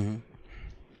shit. Mm-hmm.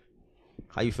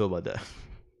 How you feel about that?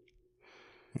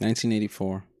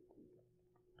 1984.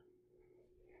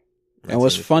 And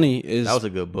what's funny is that was a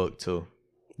good book too.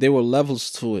 There were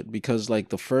levels to it because like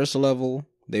the first level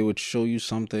they would show you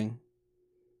something,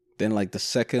 then like the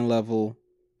second level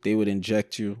they would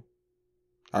inject you.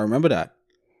 I remember that.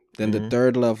 Then the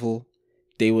third level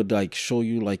they would like show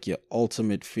you like your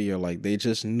ultimate fear. Like they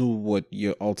just knew what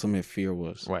your ultimate fear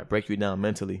was. Right, break you down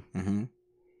mentally. Mm-hmm.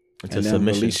 Into and then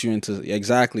submission. Release you into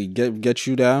get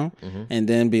you down, and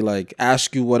then be like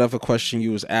ask you whatever question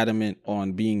you was adamant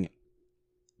on being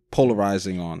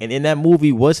polarizing on. And in that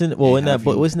movie wasn't it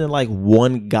like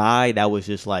one guy that was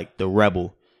just like the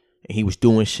rebel, and he was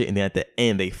doing shit, and then at the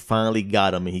end they finally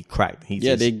got him and he cracked.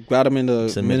 They got him in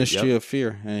the Ministry of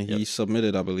Fear, and he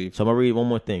submitted, I believe. So I'm gonna read one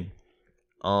more thing.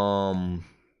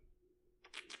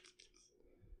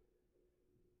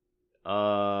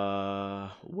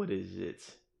 What is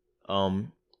it?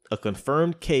 A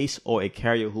confirmed case or a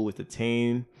carrier who was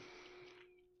detained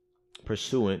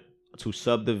pursuant to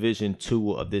subdivision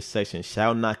 2 of this section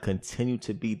shall not continue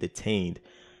to be detained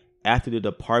after the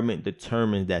department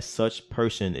determines that such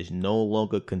person is no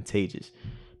longer contagious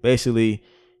Basically,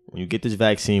 when you get this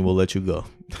vaccine, we'll let you go.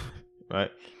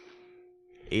 Right?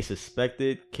 A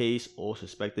suspected case or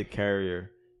suspected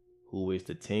carrier who is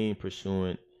detained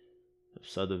pursuant of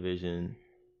subdivision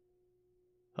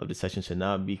of the section should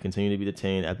not be continue to be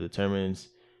detained after determines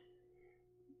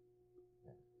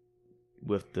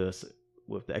with the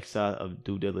exercise of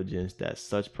due diligence that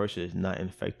such person is not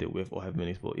infected with or have been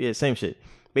exposed. Yeah, same shit.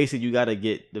 Basically, you gotta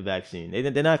get the vaccine.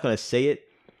 They're not gonna say it,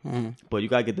 but you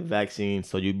gotta get the vaccine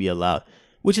so you be allowed,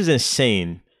 which is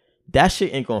insane. That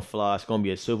shit ain't gonna fly. It's gonna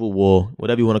be a civil war,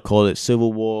 whatever you want to call it.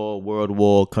 Civil war, world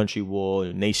war, country war,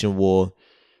 nation war,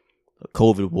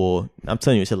 COVID war. I'm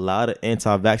telling you, it's a lot of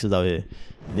anti-vaxxers out here.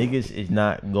 Niggas is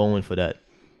not going for that.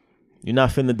 You're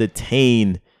not finna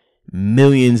detain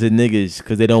millions of niggas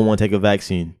because they don't want to take a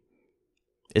vaccine.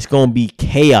 It's gonna be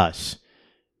chaos.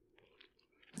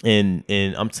 And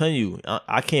I'm telling you,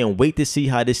 I can't wait to see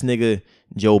how this nigga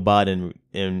Joe Biden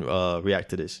react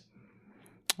to this.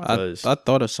 I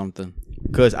thought of something.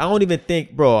 Because I don't even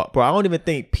think, bro, I don't even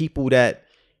think people that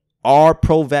are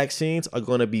pro-vaccines are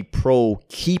going to be pro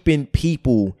keeping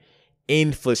people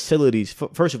in facilities.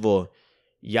 First of all,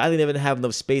 y'all didn't even have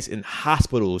enough space in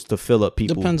hospitals to fill up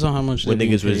people. Depends on how much they're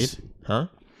being paid.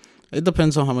 It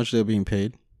depends on how much they're being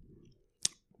paid.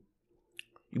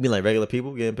 You mean like regular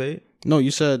people getting paid? No,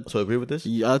 you said... So agree with this?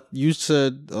 Yeah, you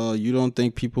said you don't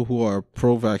think people who are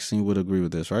pro-vaccine would agree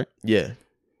with this, right? Yeah.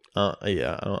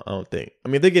 Yeah, I don't think. I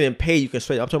mean, they're getting paid. You can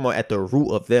straight. I'm talking about at the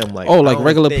root of them, like like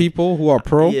regular people who are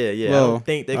pro. Yeah. Well, I don't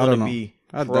think they're gonna be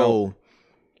pro.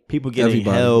 People getting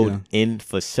held in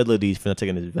facilities for not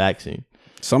taking this vaccine.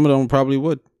 Some of them probably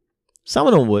would. Some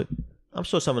of them would. I'm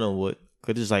sure some of them would.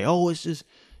 Cause it's like, it's just,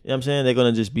 you know what I'm saying? They're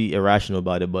gonna just be irrational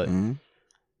about it. But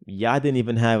y'all didn't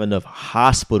even have enough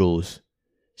hospitals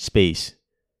space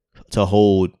to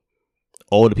hold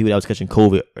all the people that was catching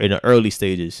COVID in the early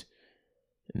stages.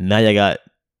 Now you got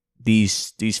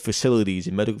these facilities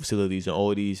and medical facilities and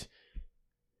all these.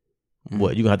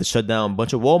 What, you gonna have to shut down a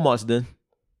bunch of Walmarts then?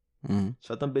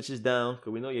 Shut them bitches down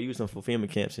because we know you're using them for family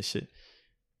camps and shit.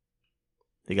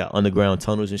 They got underground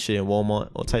tunnels and shit in Walmart,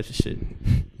 all types of shit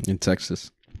in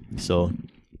Texas. So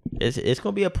it's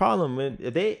gonna be a problem, man.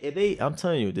 If they, I'm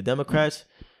telling you, the Democrats.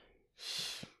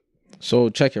 So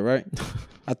check it, right?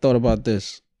 I thought about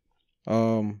this.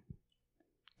 The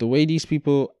way these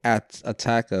people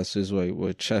attack us is like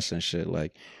with chess and shit.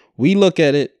 Like, we look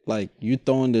at it like you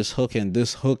throwing this hook and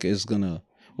this hook is gonna...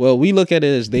 Well, we look at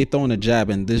it as they throwing a jab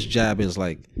and this jab is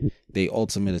like the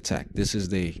ultimate attack. This is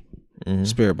the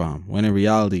spirit bomb. When in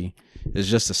reality, it's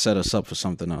just to set us up for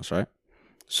something else, right?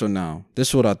 So now, this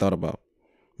is what I thought about.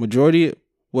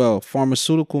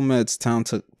 Pharmaceutical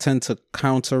meds tend to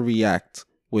counter-react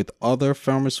with other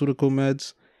pharmaceutical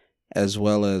meds as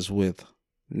well as with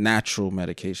natural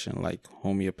medication like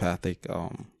homeopathic,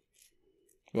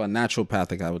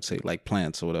 naturopathic, I would say, like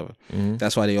plants or whatever.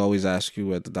 That's why they always ask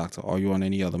you at the doctor, are you on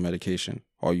any other medication?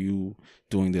 Are you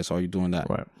doing this? Are you doing that?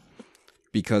 Right.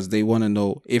 Because they want to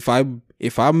know if I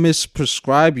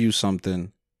misprescribe you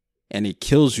something and it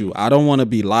kills you, I don't want to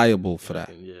be liable for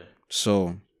that. Yeah.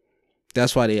 So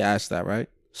that's why they ask that, right?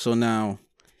 So now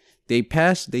they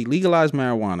legalize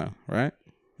marijuana, right?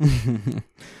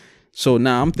 So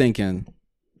now I'm thinking,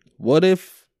 what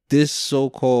if this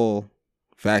so-called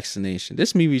vaccination, this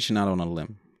is me reaching out on a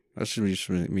limb. That's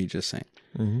me just saying.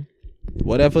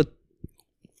 Whatever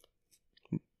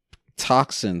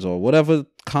toxins or whatever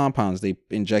compounds they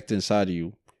inject inside of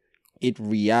you, it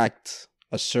reacts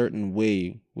a certain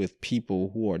way with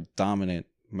people who are dominant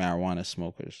marijuana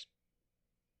smokers.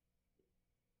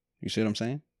 You see what I'm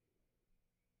saying?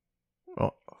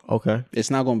 Oh, okay.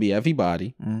 It's not going to be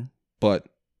everybody, but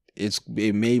it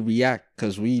may react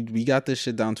because we got this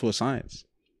shit down to a science.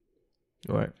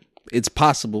 Right. It's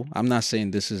possible. I'm not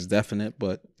saying this is definite,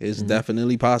 but it's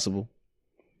definitely possible.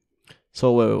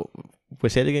 So,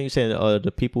 say it again. You're saying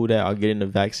the people that are getting the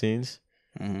vaccines,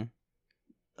 the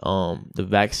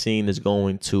vaccine is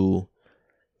going to,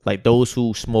 like, those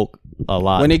who smoke a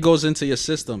lot. When it goes into your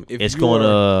system, it's going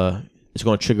to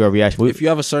trigger a reaction. If you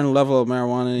have a certain level of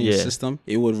marijuana in your system,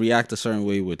 it would react a certain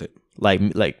way with it.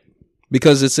 Like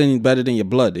because it's embedded in your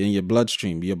blood, in your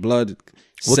bloodstream, your blood.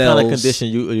 What kind of condition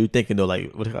are you thinking though?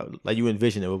 Like you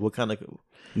envision it? What kind of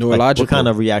neurological? What kind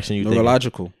of reaction you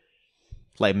neurological? Thinking?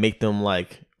 Like make them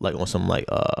like on some like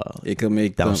it could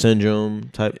make Down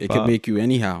syndrome type. It could make you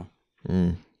anyhow.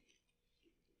 It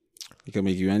could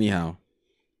make you anyhow.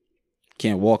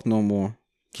 Can't walk no more.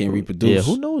 Can't reproduce.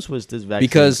 Yeah, who knows what this vaccine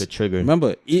could trigger?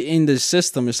 Remember, in the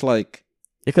system, it's like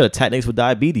it could attack niggas with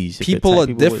diabetes. People are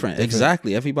different.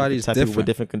 Exactly. Everybody's different. People with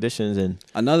different conditions. And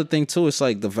another thing too, it's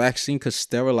like the vaccine could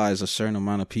sterilize a certain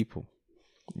amount of people.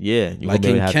 Yeah, you like gonna be able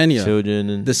in to have Kenya, children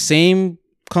and the same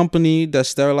company that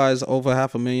sterilized over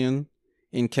 500,000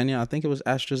 in Kenya, I think it was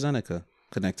AstraZeneca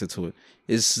connected to it.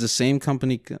 It's the same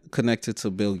company connected to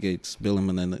Bill and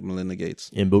Melinda Gates.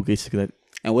 and Bill Gates is connected.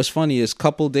 And what's funny is a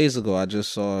couple days ago, I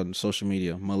just saw on social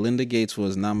media, Melinda Gates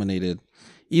was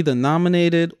either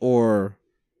nominated or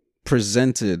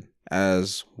presented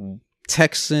as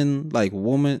Texan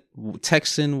Woman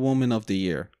of the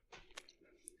Year.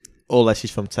 Oh, like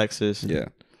she's from Texas. Yeah,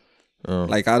 Oh.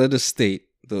 like out of the state,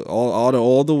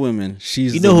 all the women,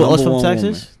 she's You know who the else number from one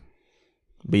Texas?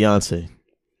 woman. Beyonce.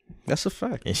 That's a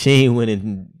fact. And she ain't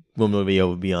winning Woman of the Year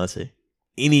with Beyonce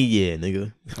any year,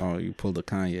 nigga. Oh, you pulled a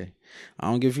Kanye. I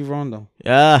don't give you wrong though.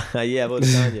 Yeah, I voted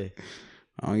Kanye.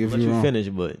 I don't give Let you you wrong. finish,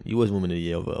 but you was Woman of the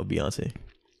Year over Beyonce.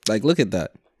 Like, look at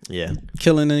that. Yeah,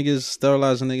 Killing niggas,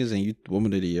 sterilizing niggas, and you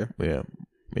Woman of the Year. yeah.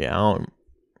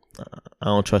 I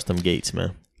don't trust them Gates,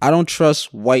 man. I don't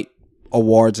trust white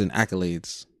awards and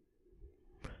accolades.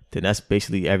 Then that's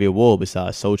basically every award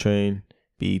besides Soul Train,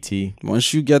 BET.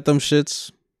 Once you get them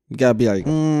shits, you gotta be like,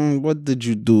 what did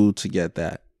you do to get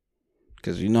that?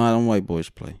 Because you know how them white boys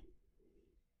play.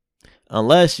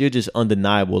 Unless you're just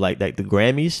undeniable, like the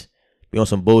Grammys, be on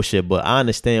some bullshit. But I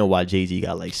understand why Jay-Z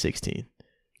got like 16.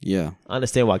 Yeah. I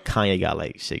understand why Kanye got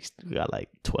like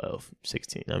 12,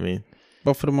 16. I mean,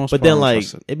 But for the most but part, then like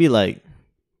it'd be like,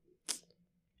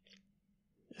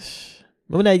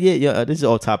 remember that year? Yeah, this is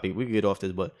off topic. We can get off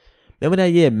this, but remember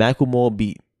that year Macklemore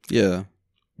beat yeah.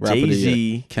 Rapper of the Year,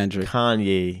 Jay-Z, Kendrick,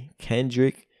 Kanye,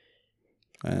 Kendrick,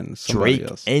 and somebody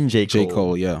Drake, else. and J. Cole. J.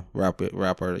 Cole, yeah. Rapper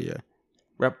of the Year.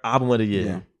 Rap album of the year.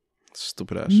 Yeah.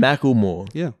 Stupid ass shit. Macklemore.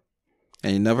 Yeah.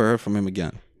 And you never heard from him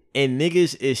again. And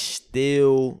niggas is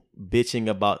still bitching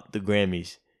about the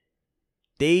Grammys.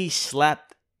 They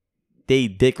slapped they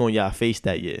dick on y'all face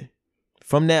that year.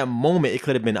 From that moment, it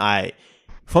could have been alright.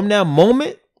 From that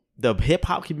moment, the hip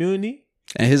hop community.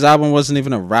 And his album wasn't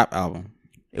even a rap album.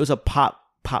 It was a pop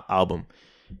album.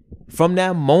 From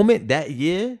that moment, that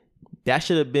year, that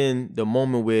should have been the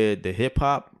moment where the hip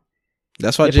hop.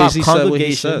 That's why Hip-hop Jay-Z said what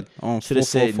he said on should have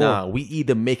said, 444. nah, we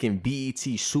either making BET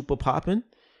super popping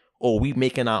or we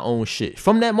making our own shit.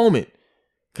 From that moment.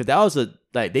 Cause that was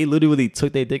they literally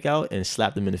took their dick out and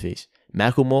slapped them in the face.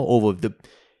 Macklemore over the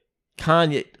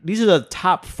Kanye. These are the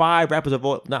top 5 rappers of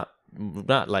all, not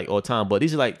like all time, but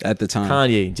these are like At the time.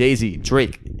 Kanye, Jay-Z,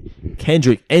 Drake,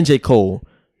 Kendrick, and J. Cole.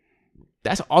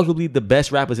 That's arguably the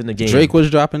best rappers in the game. Drake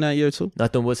was dropping that year too.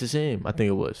 Nothing was the same. I think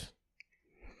it was.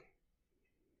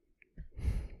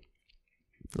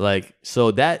 Like,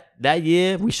 so that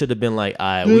year we should have been like, all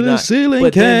right, we the not. ceiling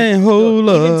But then, can't hold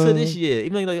even up. to this year,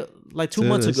 even like 2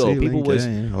 months the ago, ceiling people was,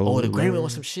 can't oh, hold the Grammy up. on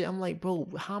some shit. I'm like, bro,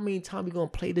 how many times we gonna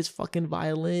play this fucking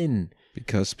violin?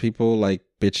 Because people like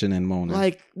bitching and moaning.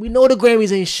 Like, we know the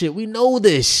Grammys ain't shit. We know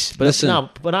this. But Listen.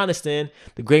 but I understand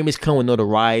the Grammys come with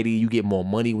notoriety. You get more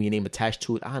money when your name attached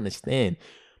to it. I understand.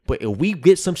 But if we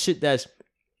get some shit this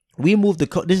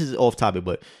is off topic,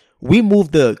 but we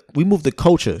move the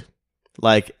culture.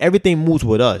 Like, everything moves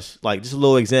with us. Like, just a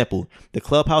little example. The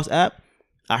Clubhouse app,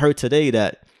 I heard today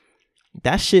that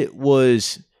shit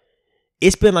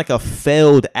it's been like a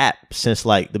failed app since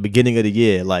like the beginning of the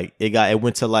year. Like, it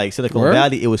went to like Silicon Word?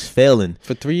 Valley. It was failing.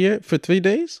 For 3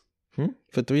 days? Hmm?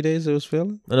 For 3 days it was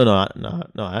failing? No, I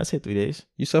didn't say 3 days.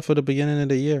 You said for the beginning of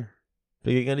the year.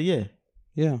 Beginning of the year.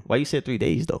 Yeah. Why you said 3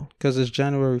 days though? Because it's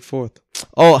January 4th.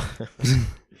 Oh,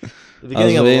 the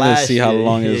beginning of waiting to last see year. how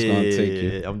long it's gonna take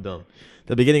you. Yeah, I'm dumb.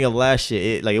 The beginning of last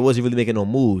year, it wasn't really making no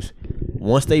moves.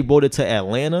 Once they brought it to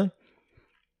Atlanta,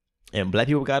 and black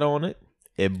people got on it,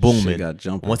 it booming. Shit got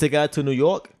jumping. Once they got to New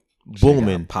York,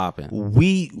 booming, Popping.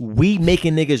 We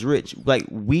making niggas rich. Like,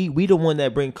 we the one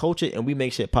that bring culture and we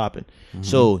make shit popping. Mm-hmm.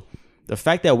 So the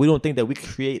fact that we don't think that we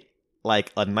create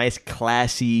like a nice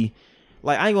classy,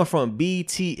 like, I ain't going from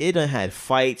BT, it done had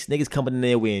fights, niggas coming in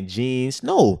there wearing jeans.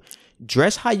 No,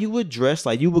 dress how you would dress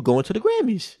like you would go into the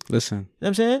Grammys. Listen. You know what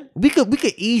I'm saying? We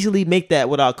could easily make that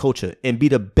with our culture and be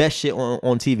the best shit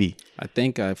on TV. I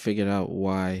think I figured out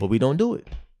why. But we don't do it.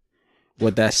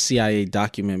 What that CIA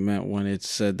document meant when it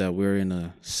said that we're in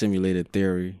a simulated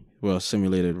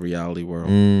reality world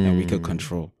and we could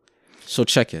control. So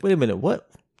check it. Wait a minute, what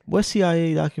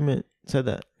CIA document said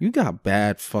that? You got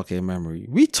bad fucking memory.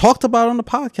 We talked about it on the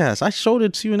podcast. I showed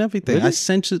it to you and everything. Really? I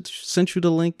sent you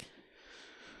the link.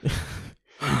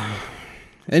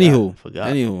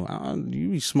 Anywho, you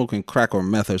be smoking crack or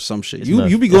meth or some shit.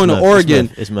 You be going to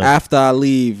Oregon after I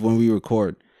leave when we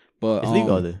record. But it's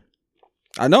legal there.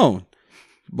 I know.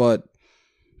 But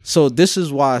so this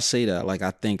is why I say that. Like,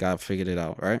 I think I figured it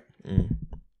out, right?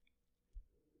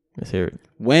 Let's hear it.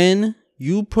 When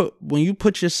when you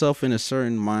put yourself in a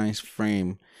certain mind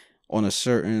frame on a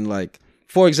certain, like,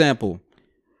 for example,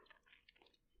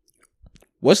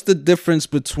 what's the difference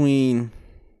between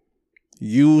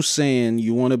you saying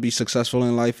you want to be successful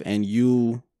in life and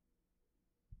you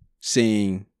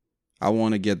saying I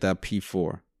want to get that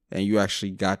P4 and you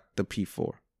actually got the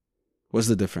P4? What's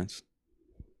the difference?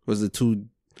 What's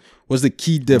the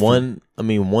key difference?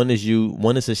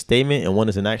 One is a statement and one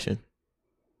is an action.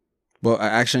 But an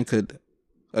action could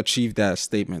achieve that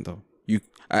statement though. You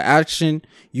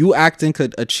acting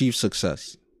could achieve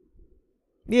success.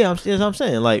 Yeah, I'm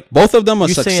saying, like, both of them are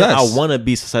you success. saying I want to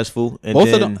be successful, and both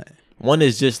then of them. One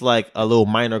is just like a little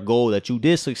minor goal that you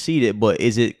did succeed at, but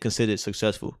is it considered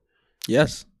successful?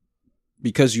 Yes,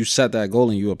 because you set that goal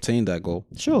and you obtained that goal.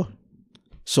 Sure.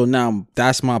 So now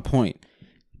that's my point.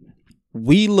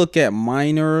 We look at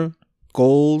minor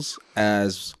goals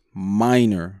as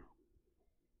minor.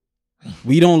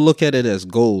 We don't look at it as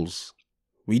goals.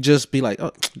 We just be like,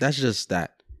 oh, that's just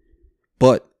that.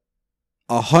 But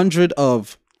 100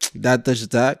 of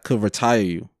that could retire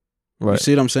you. Right. You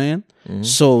see what I'm saying? Mm-hmm.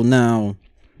 So now,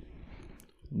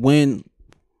 when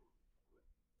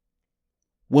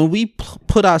we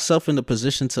put ourselves in the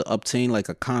position to obtain like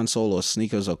a console or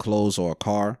sneakers or clothes or a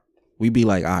car, we be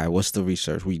like, all right, what's the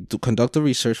research? We conduct the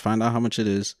research, find out how much it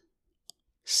is,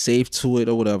 save to it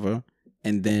or whatever,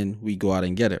 and then we go out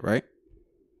and get it, right?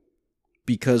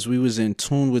 Because we was in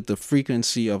tune with the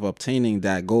frequency of obtaining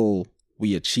that goal,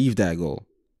 we achieved that goal.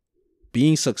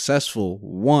 Being successful,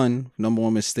 number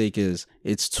one mistake is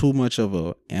it's too much of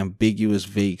a ambiguous,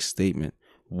 vague statement.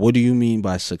 What do you mean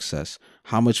by success?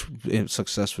 How much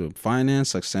success with finance,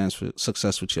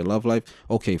 success with your love life?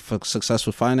 Okay, for success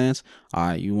with finance, all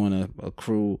right, you want to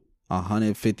accrue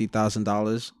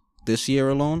 $150,000 this year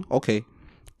alone? Okay,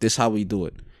 this is how we do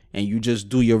it. And you just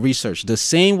do your research. The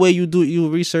same way you do your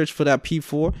research for that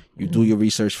P4, you do your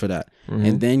research for that. Mm-hmm.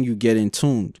 And then you get in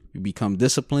tuned. You become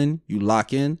disciplined, you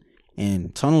lock in,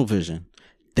 and tunnel vision.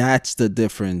 That's the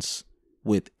difference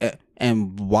with,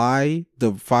 and why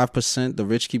the 5%, the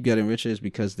rich keep getting richer, is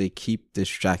because they keep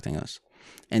distracting us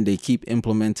and they keep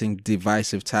implementing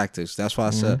divisive tactics. That's why I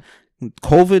said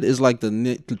COVID is like the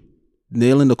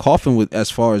nail in the coffin with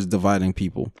as far as dividing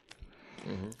people.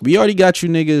 Mm-hmm. We already got you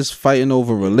niggas fighting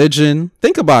over religion.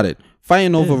 Think about it.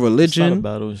 Fighting over religion,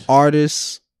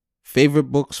 artists,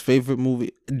 favorite books, favorite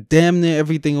movie, damn near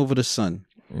everything over the sun.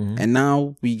 Mm-hmm. And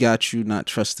now we got you not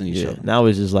trusting each other. Now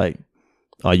it's just like,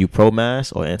 are you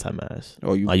pro-mask or anti-mask?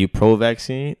 Are you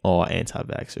pro-vaccine or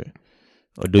anti-vaxxer?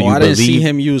 Or do you I didn't see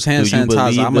him use hand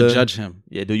sanitizer. I'm going to judge him.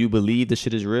 Yeah, do you believe the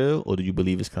shit is real or do you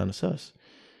believe it's kind of sus?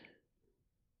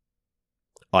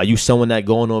 Are you someone that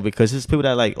going on, because there's people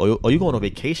that like, are you going on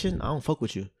vacation? I don't fuck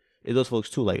with you. It's those folks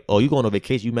too. Like, oh, you going on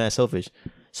vacation? You mad selfish.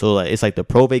 So like, it's like the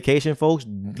pro-vacation folks,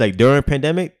 like during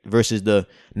pandemic versus the,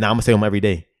 I'm going to stay home every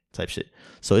day type shit.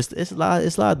 So it's a lot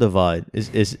of divide.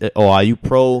 Are you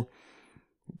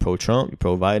pro-Trump? You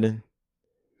pro-Biden?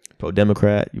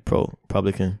 Pro-Democrat? You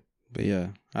pro-Republican? But yeah,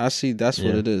 I see that's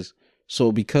what it is.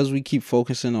 So because we keep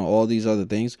focusing on all these other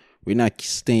things, we're not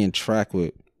staying track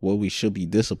with what we should be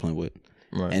disciplined with.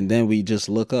 Right. And then we just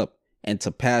look up and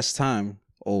to pass time.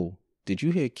 Oh, did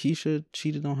you hear Keisha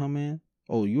cheated on her man?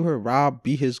 Oh, you heard Rob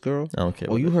beat his girl? I don't care.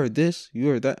 Oh, you heard this? You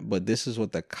heard that? But this is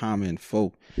what the common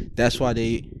folk. That's why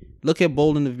they look at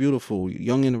Bold and the Beautiful,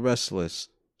 Young and the Restless,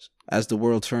 As the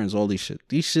World Turns, all these shit.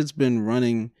 These shit's been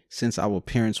running since our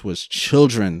parents was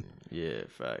children. Yeah,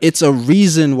 facts. It's a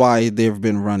reason why they've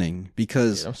been running,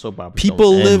 because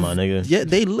people live. Yeah,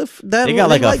 they live that. They got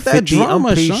like a 50. That drama,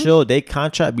 I'm pretty sure they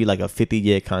contract be like a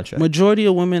 50-year contract. Majority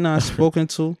of women I've spoken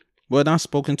to, well, not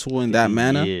spoken to in that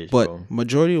manner, but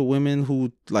majority of women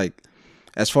who like,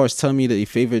 as far as telling me that their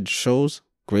favorite shows,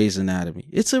 Grey's Anatomy.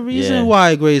 It's a reason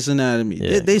why Grey's Anatomy.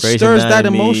 Yeah. They stirs that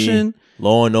emotion.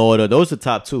 Law and Order. Those are the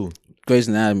top two. Grey's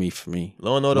Anatomy for me.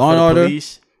 Law and Order for the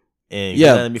police.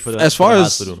 And for the, as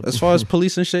far as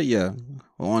police and shit,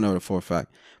 Law and Order for a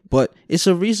fact. But it's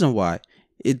a reason why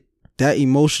that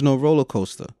emotional roller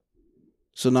coaster.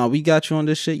 So now we got you on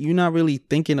this shit. You're not really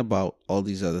thinking about all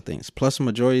these other things. Plus,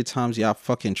 majority of times y'all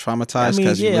fucking traumatized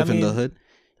because you live in the hood.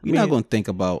 You're not gonna think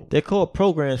about. They're called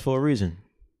programs for a reason.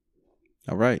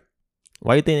 All right.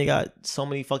 Why you think they got so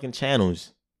many fucking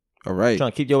channels? All right.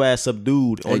 Trying to keep your ass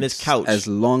subdued on this couch as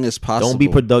long as possible. Don't be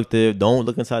productive. Don't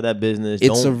look inside that business.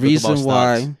 It's a reason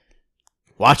why.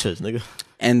 Watch us, nigga.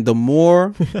 And the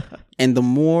more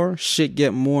shit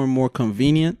get more and more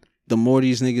convenient, the more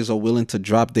these niggas are willing to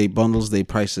drop their bundles, their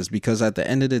prices, because at the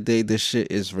end of the day, this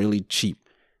shit is really cheap.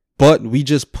 But we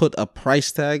just put a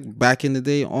price tag back in the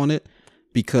day on it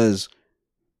because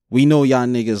We know y'all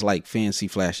niggas like fancy,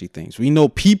 flashy things. We know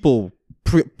people,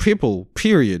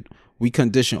 period. We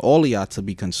condition all of y'all to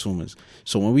be consumers.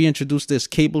 So when we introduce this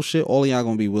cable shit, all of y'all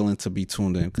gonna be willing to be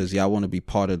tuned in because y'all want to be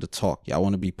part of the talk. Y'all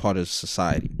want to be part of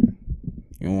society.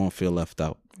 You don't want to feel left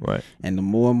out. Right. And the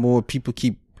more and more people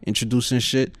keep introducing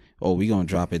shit, oh, we gonna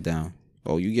drop it down.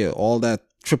 Oh, you get all that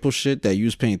triple shit that you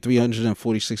was paying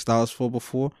 $346 for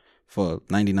before for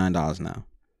 $99 now.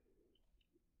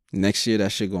 Next year,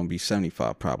 that shit gonna be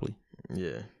 $75 probably.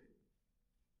 Yeah.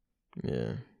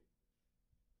 Yeah.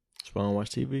 That's why I don't watch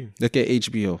TV. Look at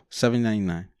HBO,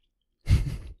 $7.99.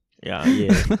 Yeah.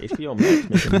 HBO Max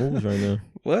making moves right now.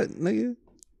 What, nigga?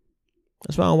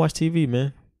 That's why I don't watch TV,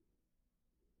 man.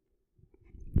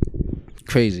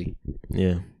 Crazy.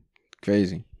 Yeah.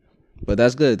 Crazy. But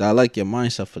that's good. I like your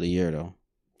mindset for the year, though.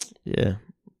 Yeah.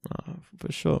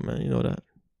 For sure, man. You know that.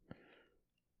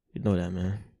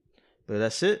 Man. But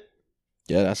that's it.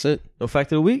 Yeah, that's it. No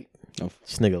fact of the week? No.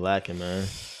 This nigga lacking, man.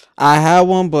 I had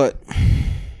one, but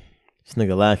this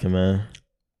nigga lacking, man.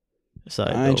 It's all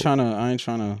right, I ain't trying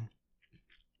to.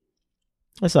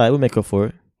 That's all right. We'll make up for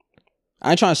it.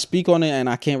 I ain't trying to speak on it, and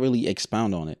I can't really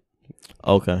expound on it.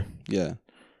 Okay. Yeah.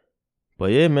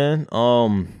 But yeah, man.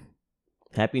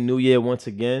 Happy New Year once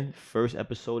again. First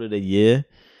episode of the year.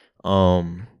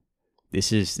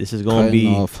 This is gonna Cutting be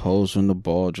off hoes when the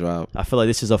ball drop. I feel like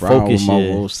this is a Brown focus with my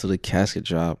year. woes to the casket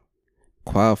drop.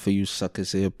 Quiet for you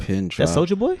suckers, here pin drop. That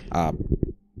Soulja Boy?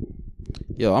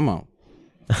 Yo, I'm out.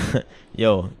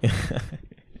 Yo.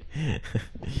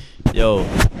 Yo.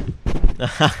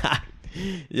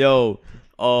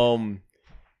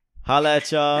 Holla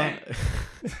at y'all.